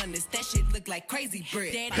green hunters. That shit look like crazy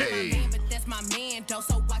bread. That ain't my man, but that's my man, though.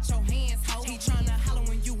 So watch your hands, ho. He tryna holler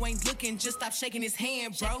when you ain't looking. Just stop shaking his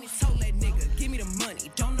hand, bro. Told that nigga, give me the money.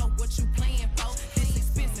 Don't know what you playing for. This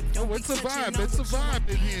expensive. Don't it's a vibe. It's a vibe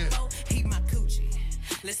in here. He my coochie.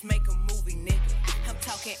 Let's make a movie, nigga. I'm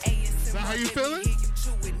talking ASMR. Is that how you feeling?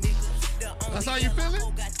 That's how you feeling?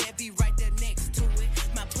 Got that be right there next to it.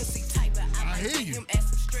 My pussy tight, but I hear you. him add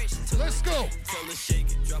some stretch to Let's go. Tell her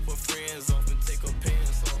shake it, drop her friends off and take her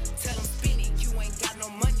pants off. Tell him spin it, you ain't got no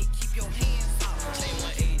money, keep your hands off. Chain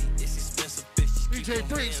 180, it's expensive, bitch. DJ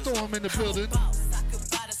Brainstorm in the building. I could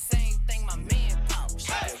buy the same thing my man bought.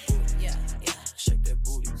 Yeah. Shake that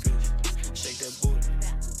booty, bitch. Shake that booty.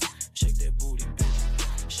 Shake that booty,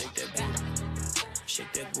 bitch. Shake that booty.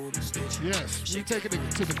 Shake that booty, bitch. Yes, we taking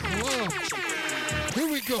it to the club. Here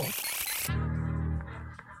we go.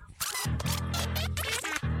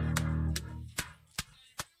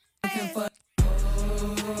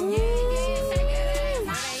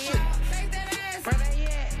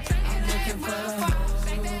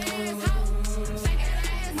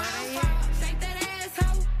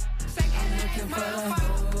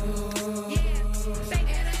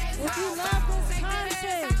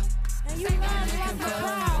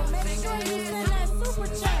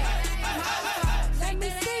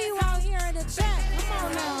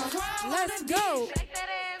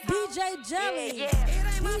 Jelli, DJ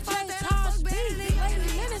TashBeatz, Lady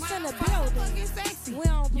Menace in the building. We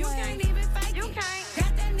on play. You can't even fake it.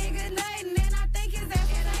 Got that nigga nothing, and I think his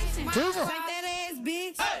ass action. Bring 'em. Shake that ass,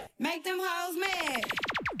 bitch. Make them hoes mad.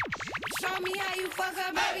 Show me how you fuck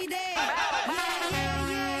her baby dad.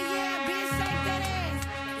 Yeah, bitch, shake that ass.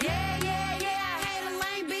 Yeah, I hate a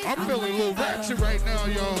lame bitch. I'm feeling a little ratchet right now,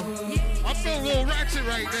 y'all. I'm feeling a little ratchet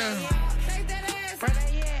right now. Shake that ass. Where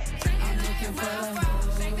they at? I'm looking for them.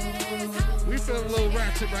 We feeling a little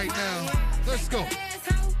ratchet right now. Let's go. I'm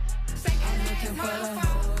looking for them.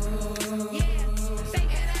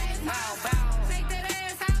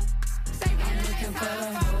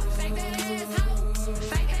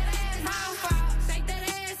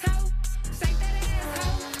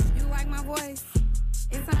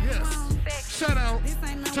 Shout out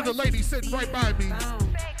to the lady sitting right by me,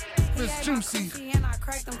 Miss Juicy,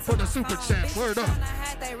 for the super chat. Word up. I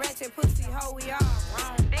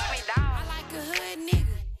like a hood nigga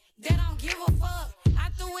that don't give a fuck. I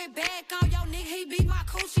threw it back on your nigga, he beat my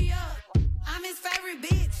coochie up. I'm his favorite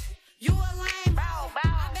bitch. You a lame.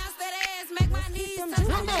 I bounce that ass, make my knees touch.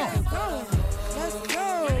 Come on. Let's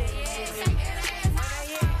go.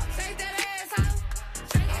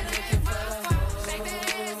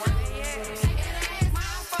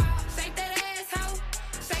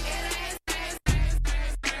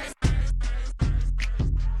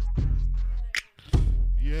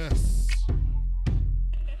 Yes.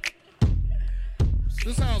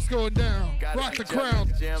 This house going down. Rock the Crown,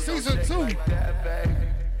 season 2. Like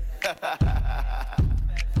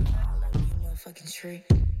motherfucking trick.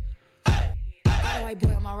 White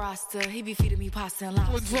boy on my roster, he be feeding me pasta and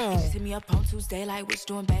lobster. He just hit me up on Tuesday, like, what you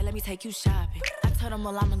doing, babe? Let me take you shopping. I told him,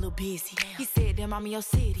 well, I'm a little busy. He said, damn, I'm in your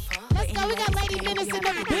city. Let's go, we got Lady Menace in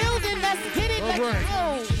the building. Let's get it, let's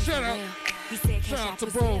go. Shout out. He said, shout out to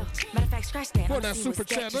bro. Matter of fact, scratch that. For that super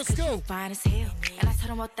chat, let's go. Fine as hell. And I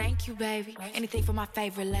told him, well, thank you, baby. Anything for my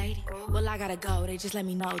favorite lady. Well, I gotta go. They just let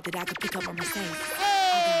me know that I could pick up on Mercedes.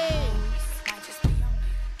 Hey.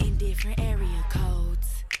 In different area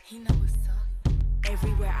codes. He know what's up.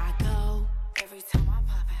 Everywhere I go, every time I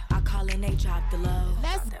pop out, I call and they drop the low.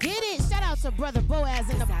 Let's get it. Shout out to Brother Boaz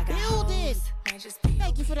in the building.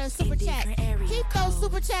 Thank you for the super chat. Keep those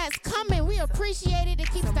super chats coming. We appreciate it. It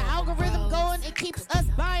keeps the algorithm going. It keeps us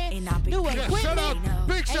buying new equipment. Shout out,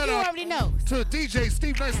 big shout you out already know. to DJ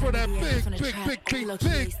Steve Nice for that big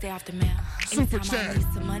super chat.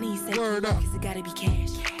 Word up. It gotta be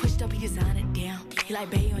cash. Pushed up, he designed it down. He like,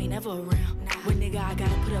 babe, you ain't never around. When nigga, I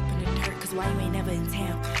gotta put up in the dirt, cause why you ain't never in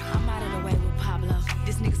town? I'm out of the way with Pablo.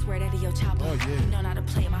 This nigga swear that he your chopper. Oh, yeah. He know not to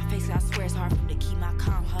play in my face, I swear it's hard for him to keep my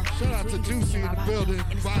calm, ho. Shout out to Juicy in the building,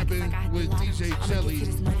 vibing with DJ Jelli.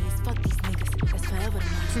 Fuck these niggas, that's forever the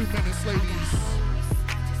money. 2 minutes, ladies.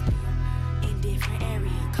 In different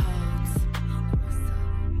area codes.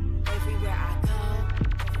 Everywhere I go,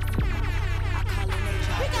 I call it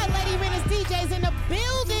nature. We got Lady Menace DJs in the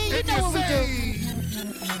building. You know what we do.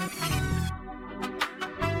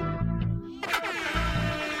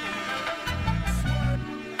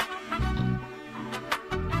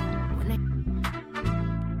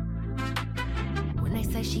 When they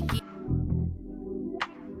say she get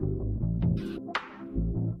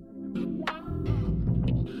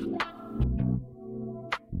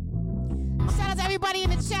Shout out to everybody in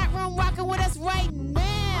the chat room rocking with us right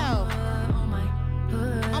now.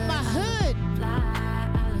 On my hood.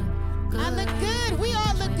 I look good. We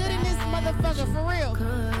all look good in this motherfucker, for real.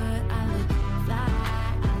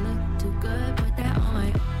 too good, put that on my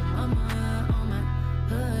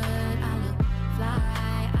hood. I look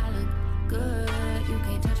fly, I look good. You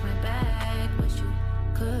can't touch my bag, wish you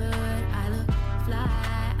could. I look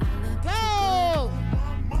fly, I look go.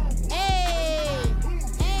 Hey,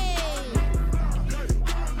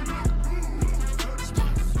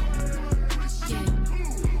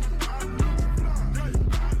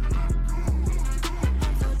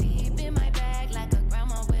 so deep in my bag, like a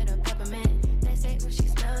grandma with a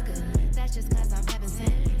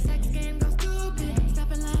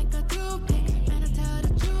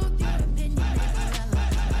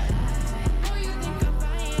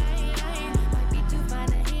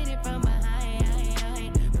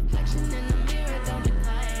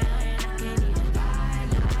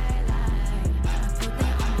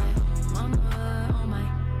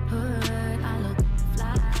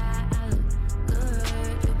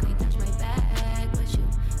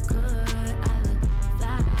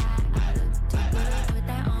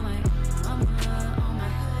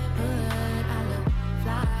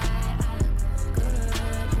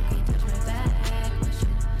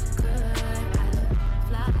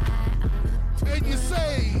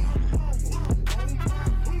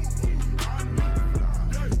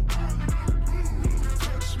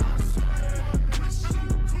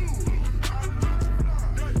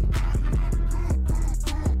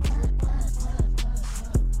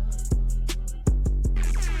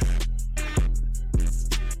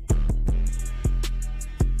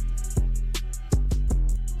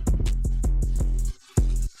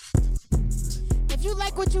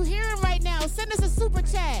like what you're hearing right now, send us a super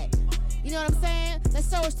chat. You know what I'm saying?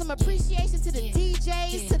 Let's show some appreciation to the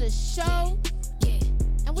DJs, to the show.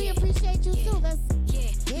 And we appreciate you too. Let's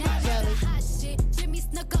get it, Jelli. Hot shit. Jimmy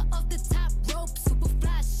Snooker off the top rope, super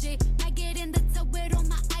fly shit. I get in the tub with all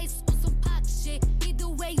my ice on some pop shit. Either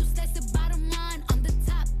way, you slice it bottom line, I'm the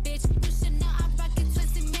top bitch. You should know I rock it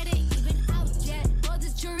twisted, made it even out yet. All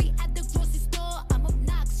this jewelry at the grocery store, I'm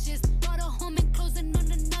obnoxious. Bought a home and closing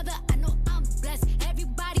on another, I know I'm blessed.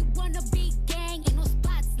 Everybody wanna be gang, ain't no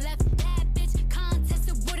spots left. Bad bitch contest,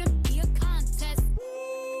 it wouldn't be a contest.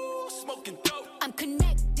 Ooh, smoking dope. I'm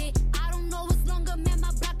connected. I don't know what's longer, man.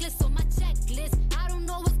 My block list on my checklist. I don't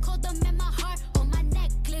know what's colder, man. My heart on my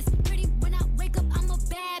necklace. Pretty when I wake up, I'm a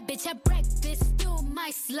bad bitch at breakfast. Still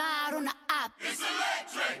might slide on the op. It's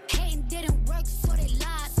electric. Hating didn't work, so they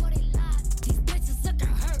lied. These bitches looking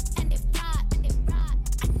hurt and they fried.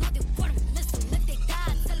 I know they wouldn't listen if they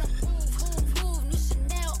died. Tell them move. New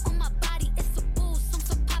Chanel on my body, it's a boost. I'm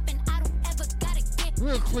so poppin', I don't ever gotta get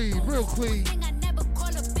real clean. Thing I never call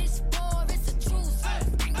a bitch for, it's a truth.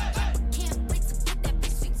 Can't wait to put that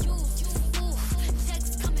bitch for you. Ooh,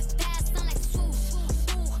 checks coming fast, sound like swoosh.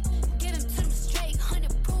 Ooh, give him to them straight,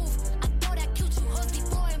 100 proof. I thought I killed you hoes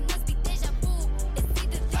before, it must be deja vu. It's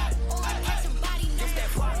either that or I catch somebody It's that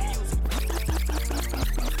fire music.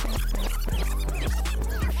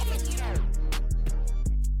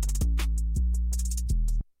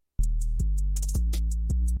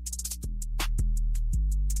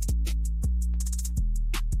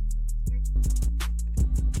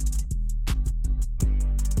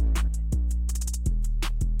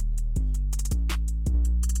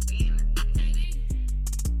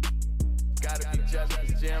 Gotta be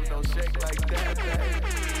Jelli, jam don't shake like that, baby.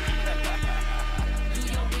 Do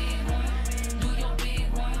your big one, do your big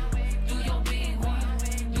one, do your big one,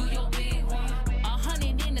 do your big one.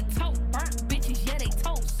 100 in the tote, burnt bitches, yeah they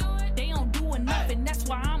toast. They don't do enough and that's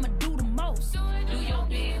why I'ma do the most. Do your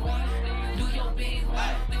big one, do your big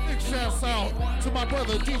one. Big shouts out to my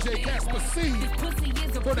brother DJ Casper C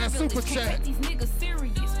for that super chat.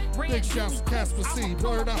 Big shouts to Casper C.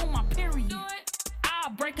 Word up. I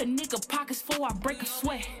break a nigga pockets before I break a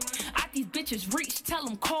sweat. Out these bitches reach, tell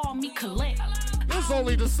them call me collect. This is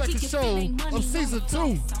only the second show of season 2.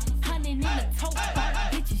 100 in the toast,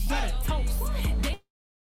 bitches, yeah they toast.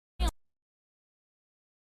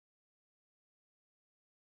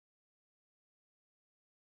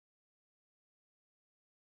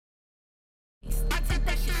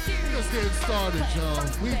 Just getting started, y'all.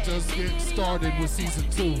 We just getting started with season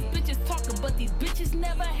 2. Bitches talking, but these bitches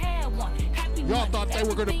never had one. Y'all thought they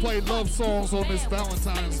were gonna play love songs on this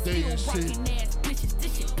Valentine's Day and shit.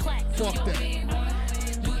 Fuck that.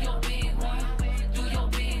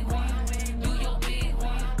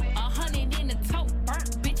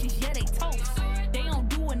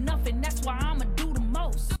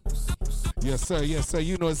 Yes, sir. Yes, sir.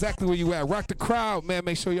 You know exactly where you at. Rock the crowd, man.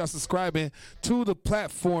 Make sure y'all subscribing to the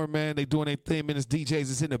platform, man. They doing their thing. Menace DJs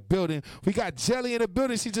is in the building. We got Jelli in the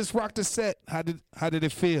building. She just rocked the set. How did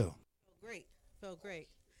it feel? Felt great.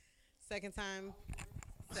 Second time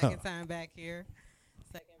back here.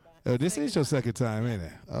 Oh, this is your second time, ain't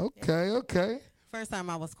it? Okay. First time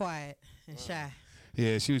I was quiet and shy.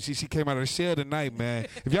 Yeah, she came out of the shell tonight, man.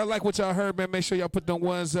 If y'all like what y'all heard, man, make sure y'all put them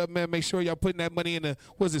ones up, man. Make sure y'all putting that money in the,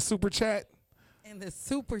 super chat? In the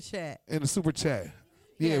super chat. In the super chat.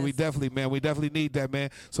 Yeah, yes. we definitely need that,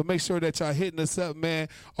 man. So make sure that y'all hitting us up, man.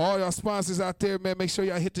 All y'all sponsors out there, man, make sure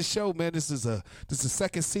y'all hit the show, man. This is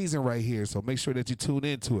second season right here, so make sure that you tune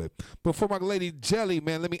into it. But for my lady Jelli,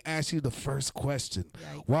 man, let me ask you the first question.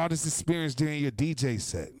 Yikes. Wildest experience during your DJ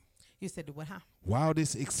set? You said what, huh?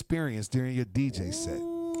 Wildest experience during your DJ set.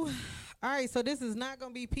 All right, so this is not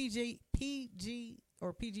going to be PG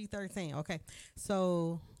or PG-13, okay?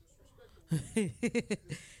 So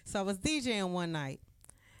I was DJing one night,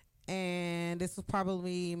 and this was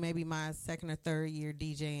probably maybe my second or third year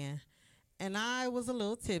DJing, and I was a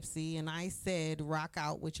little tipsy, and I said, rock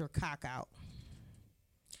out with your cock out.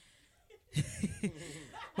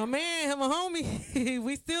 My homie,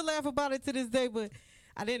 we still laugh about it to this day, but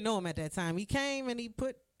I didn't know him at that time. He came and he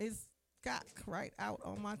put his cock right out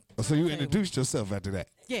on my So you table. introduced yourself after that?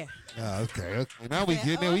 Yeah. Okay. Now we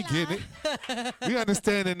getting it. We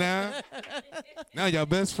understand it now. Now y'all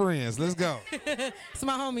best friends. Let's go. It's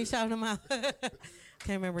my homie. Shout him out. Can't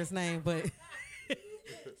remember his name, but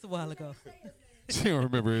it's a while ago. She don't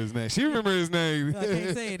remember his name. She remember his name. I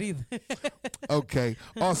can't say it either. Okay.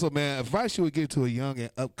 Also, man, advice you would give to a young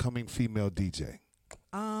and upcoming female DJ?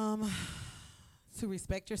 To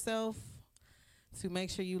respect yourself, to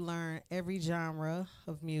make sure you learn every genre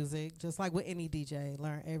of music, just like with any DJ,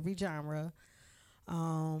 learn every genre.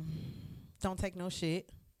 Don't take no shit.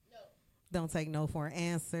 Don't take no for an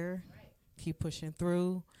answer. Keep pushing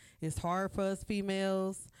through. It's hard for us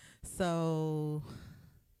females, so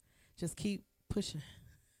just keep pushing.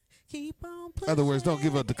 Keep on pushing. In other words, don't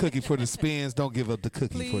give up the cookie for the spins. Don't give up the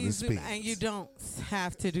cookie for the Please, spins. and you don't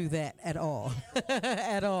have to do that at all.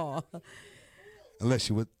 At all. Unless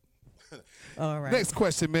you would. All right. Next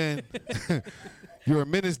question, man. You're a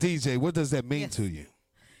Menace DJ. What does that mean to you?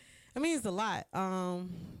 It means a lot.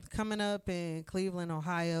 Coming up in Cleveland,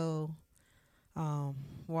 Ohio,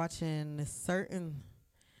 watching a certain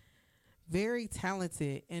very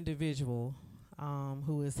talented individual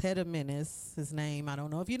who is head of Menace. His name, I don't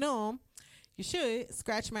know if you know him. You should.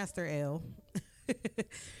 Scratchmaster L.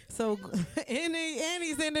 So, and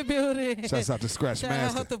he's in the building. Shouts out to Scratchmaster.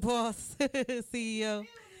 Shout out the boss, CEO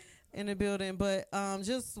in the building. But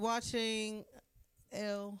just watching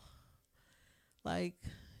L, like,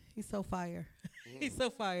 he's so fire. He's so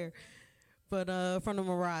fire. But from the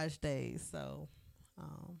Mirage days. So,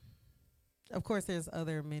 of course, there's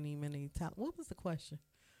other many talent. What was the question?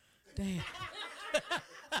 Damn.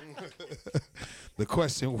 The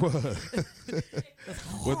question was,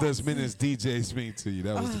 what does Menace DJs mean to you?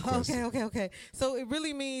 That was the question. Okay. So it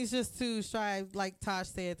really means just to strive, like Tosh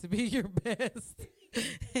said, to be your best.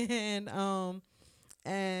 and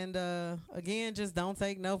again, just don't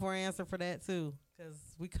take no for an answer for that too, because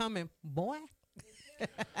we coming, boy.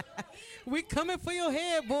 We coming for your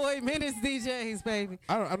head, boy. Menace DJs, baby.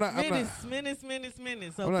 Menace.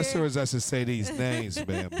 Okay? I'm not sure as I should say these names,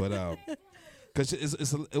 man, but because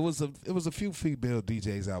it was a few female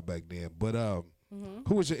DJs out back then. But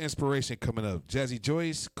who was your inspiration coming up? Jazzy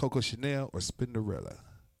Joyce, Coco Chanel, or Spinderella?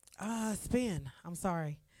 Spin. I'm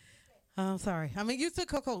sorry. I mean, you took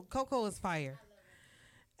Coco. Coco is fire,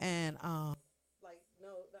 and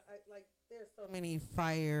there's so many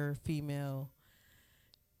fire female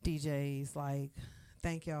DJs. Like,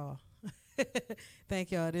 thank y'all.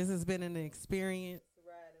 Thank y'all. This has been an experience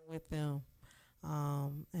riding with them,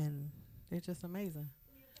 and they're just amazing.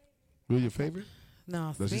 Who your favorite?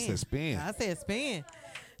 No, Spin. She said Spin. I said Spin.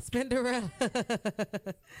 Spinderella.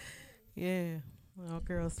 Yeah. All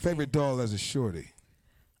girls. Spin. Favorite doll as a shorty?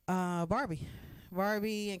 Barbie.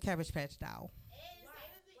 Barbie and Cabbage Patch Doll.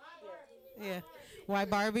 Yeah. Why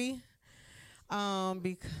Barbie?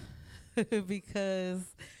 Because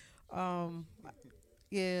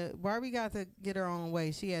Barbie got to get her own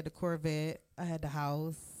way. She had the Corvette. I had the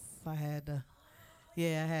house. I had the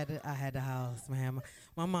house, man.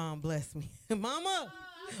 My mom blessed me. Mama,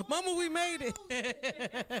 we made it.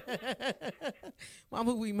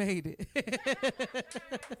 Mama, we made it.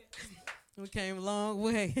 We came a long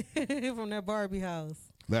way from that Barbie house.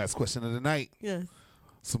 Last question of the night. Yes.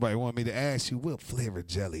 Somebody wanted me to ask you, what flavor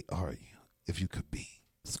jelly are you, if you could be?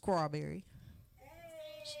 Strawberry.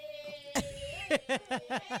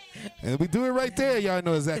 And we do it right there. Y'all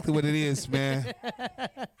know exactly what it is, man.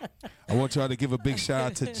 I want y'all to give a big shout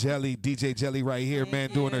out to Jelli, DJ Jelli right here,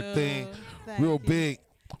 man, doing her thing. Real big.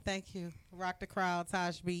 Thank you. Rock the crowd,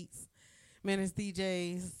 TashBeatz, Menace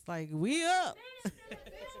DJs. Like, we up.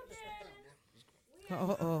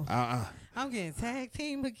 I'm getting tag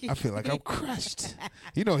team again. I feel like I'm crushed.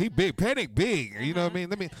 You know, he big, Panic big. You know what I mean?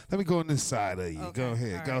 Let me go on this side of you. Okay, go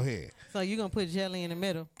ahead, right. Go ahead. So you're gonna put Jelli in the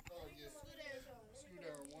middle.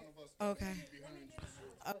 Okay.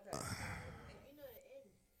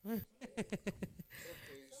 So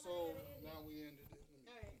now we ended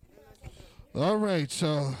it. All right,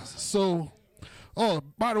 y'all. So,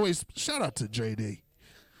 by the way, shout out to JD.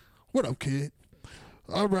 What up, kid?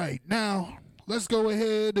 All right, now let's go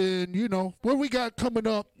ahead and, what we got coming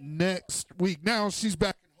up next week. Now she's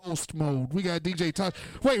back in host mode. We got DJ Tosh.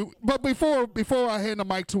 Wait, but before I hand the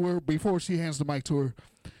mic to her, before she hands the mic to her,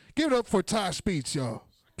 give it up for TashBeatz, y'all.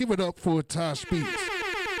 Give it up for TashBeatz.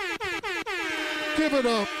 Give it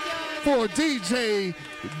up for DJ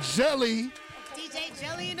Jelli. DJ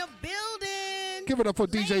Jelli in the building. Give it up for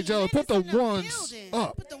DJ Jelli. Put the ones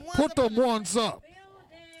up. Put the ones up.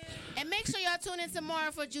 And make sure y'all tune in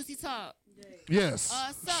tomorrow for Juicy Talk. Yes.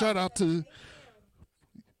 Shout out to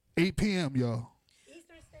 8 p.m., y'all.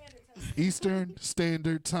 Eastern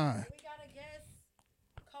Standard Time. We got a guest,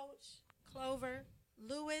 Coach Clover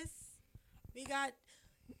Lewis. We got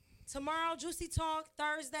tomorrow, Juicy Talk,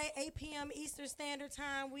 Thursday, 8 p.m. Eastern Standard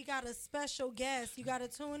Time. We got a special guest. You got to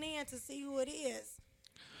tune in to see who it is.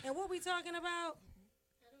 And what we talking about?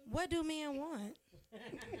 What do men want?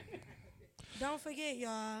 Don't forget,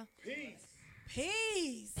 y'all.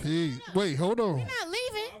 Peace. Wait, hold on.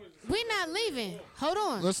 We're not leaving. Hold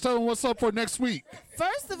on. Let's tell them what's up for next week.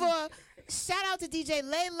 First of all, shout out to DJ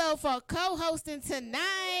Laylo for co-hosting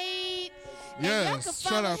tonight. Yes. Y'all can Shout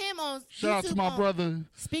follow out. him on Shout out to YouTube my on brother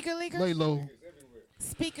Speaker Leakers. Laylo.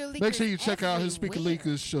 Speaker Leakers. Make sure you check out his Speaker everywhere.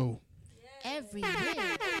 Leakers show. Everywhere.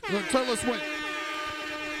 Look, tell us when.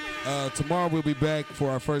 Tomorrow we'll be back for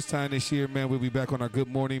our first time this year, man. We'll be back on our Good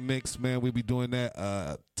Morning Mix, man. We'll be doing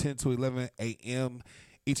that 10 to 11 a.m.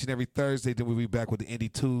 each and every Thursday. Then we'll be back with the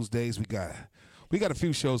Indie Tuesdays. We got a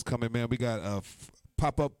few shows coming, man. We got a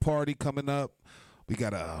pop-up party coming up. We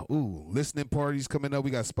got listening parties coming up.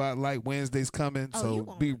 We got Spotlight Wednesdays coming,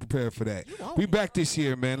 so be prepared for that. We back this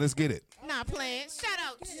year, man. Let's get it. Not playing. Shout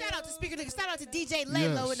out to Speaker Leakers. Shout out to DJ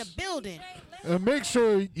Laylo in the building. And make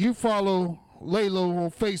sure you follow Laylo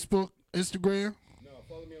on Facebook, Instagram. No,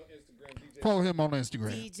 follow me on Instagram. Follow him on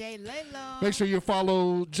Instagram. DJ Laylo. Make sure you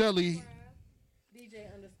follow Jelli.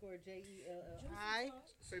 DJ_JELLI.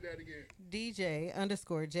 Say that again.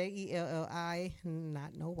 DJ_JELLI.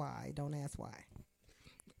 Not no why. Don't ask why.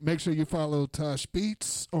 Make sure you follow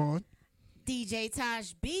TashBeatz on DJ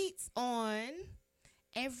TashBeatz on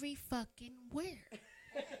every fucking where.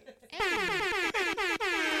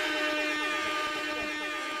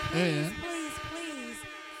 And Please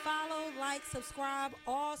follow, like, subscribe,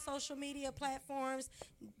 all social media platforms.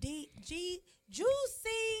 Juicy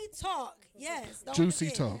Talk. Yes. Don't Juicy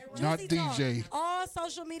forget. Talk, not DJ. All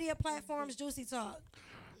social media platforms, Juicy Talk.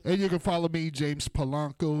 And you can follow me, James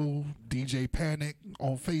Polanco, DJ Panic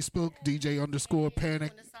on Facebook, DJ_Panic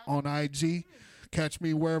on IG. Catch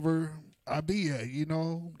me wherever I be at,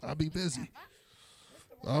 I'll be busy.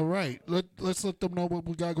 All right. Let's let them know what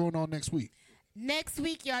we got going on next week. Next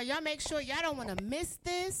week, y'all make sure y'all don't want to miss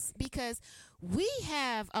this because we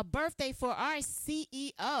have a birthday for our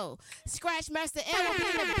CEO, Scratch Master M will be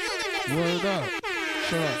in the building next week. Word up. It's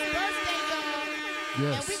Shut up. his birthday, y'all.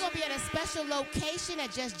 Yes. And we're going to be at a special location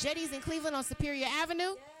at Just Jetties in Cleveland on Superior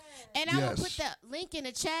Avenue. And I will put the link in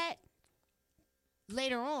the chat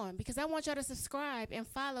later on because I want y'all to subscribe and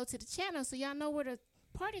follow to the channel so y'all know where the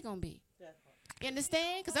party going to be. You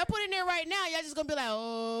understand? Because I put it in there right now. Y'all just going to be like,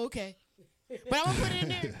 oh, okay. But I'm going to put it in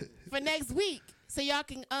there for next week so y'all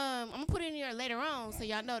can, I'm going to put it in there later on so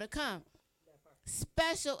y'all know to come.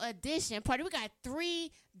 Special edition party. We got 3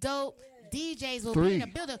 dope DJs will be in the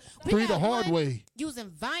building. We 3 got the hard one way. using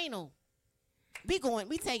vinyl. We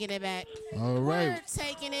taking it back. All right. We're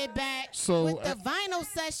taking it back So, with the vinyl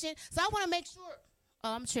session. So I want to make sure,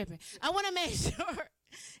 I'm tripping. I want to make sure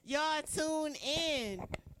y'all tune in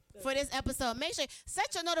for this episode. Make sure,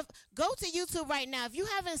 set your go to YouTube right now. If you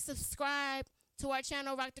haven't subscribed to our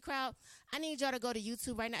channel, Rock the Crowd, I need y'all to go to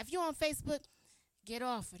YouTube right now. If you're on Facebook, get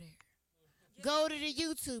off of there. Go to the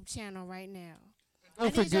YouTube channel right now. I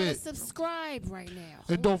need y'all to subscribe right now.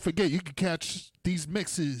 And don't forget, you can catch these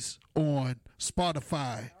mixes on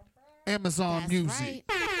Spotify, Amazon Music.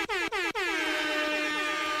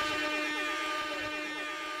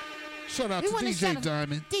 Shout out to DJ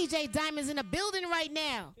Diamond. DJ Diamond's in the building right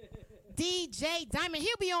now. DJ Diamond,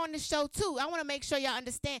 he'll be on the show too. I want to make sure y'all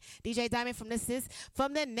understand. DJ Diamond from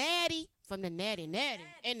the Natty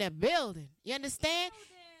in the building. You understand?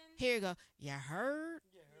 Here you go. You heard?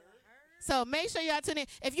 So make sure y'all tune in.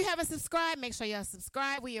 If you haven't subscribed, make sure y'all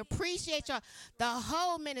subscribe. We appreciate y'all. The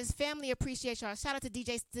whole Menace family appreciate y'all. Shout out to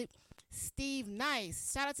DJ Steve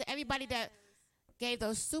Nice. Shout out to everybody that gave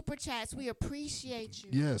those super chats. We appreciate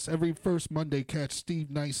you. Yes, every first Monday, catch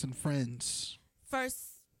Steve Nice and Friends. First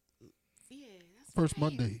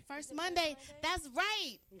Monday. First Monday. That's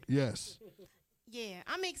right. Yes. Yeah,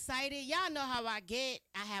 I'm excited. Y'all know how I get.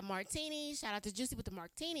 I have martinis. Shout out to Juicy with the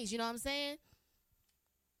martinis. You know what I'm saying?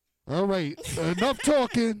 All right. Enough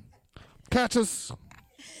talking. Catch us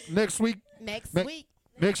next week. Next week.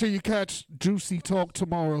 Make sure you catch Juicy Talk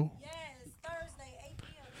tomorrow. Yes, Thursday, 8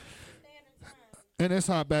 p.m. And it's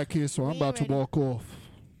hot back here, so I'm about to walk off.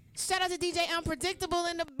 Shout out to DJ Unpredictable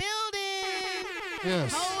in the building.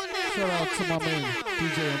 Yes. Shout out to my man,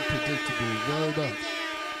 DJ Unpredictable. Word up.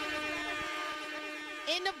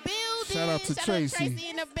 In the building. Shout out to Tracy. Tracy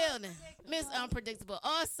in the building. Miss Unpredictable.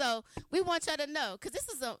 Also, we want y'all to know, because this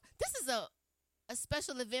is a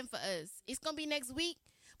special event for us. It's gonna be next week,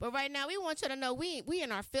 but right now we want y'all to know we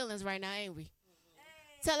in our feelings right now, ain't we?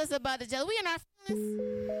 Tell us about the Jelli. We in our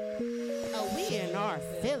feelings. Oh, we in our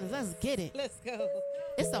feelings. Let's get it. Let's go.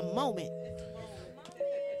 It's a moment.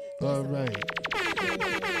 All right.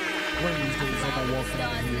 One of these days I'm gonna walk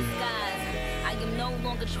out here. I am no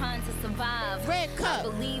longer trying to survive. Red Cup I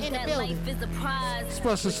believe in the that building. life is a prize.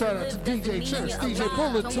 Special shout out to DJ Church, DJ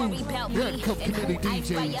Bullet 2, Red Cup Committee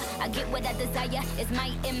DJ. I get what I desire, it's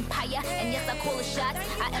my empire. And yes, I call the shots,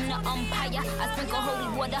 I am the umpire. I sprinkle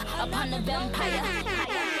holy water upon the vampire.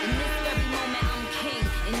 In this very moment, I'm king.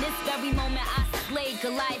 In this very moment, I slay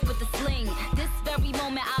Goliath with the sling. This very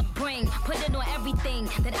moment, I bring. Put it on everything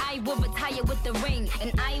that I will retire with the ring.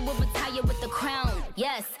 And I will retire with the crown.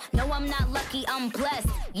 Yes, no, I'm not lucky, I'm blessed.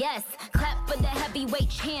 Yes, clap for the heavyweight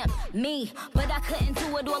champ, me. But I couldn't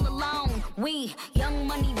do it all alone. We, young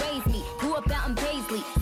money raised me, grew up out in Paisley.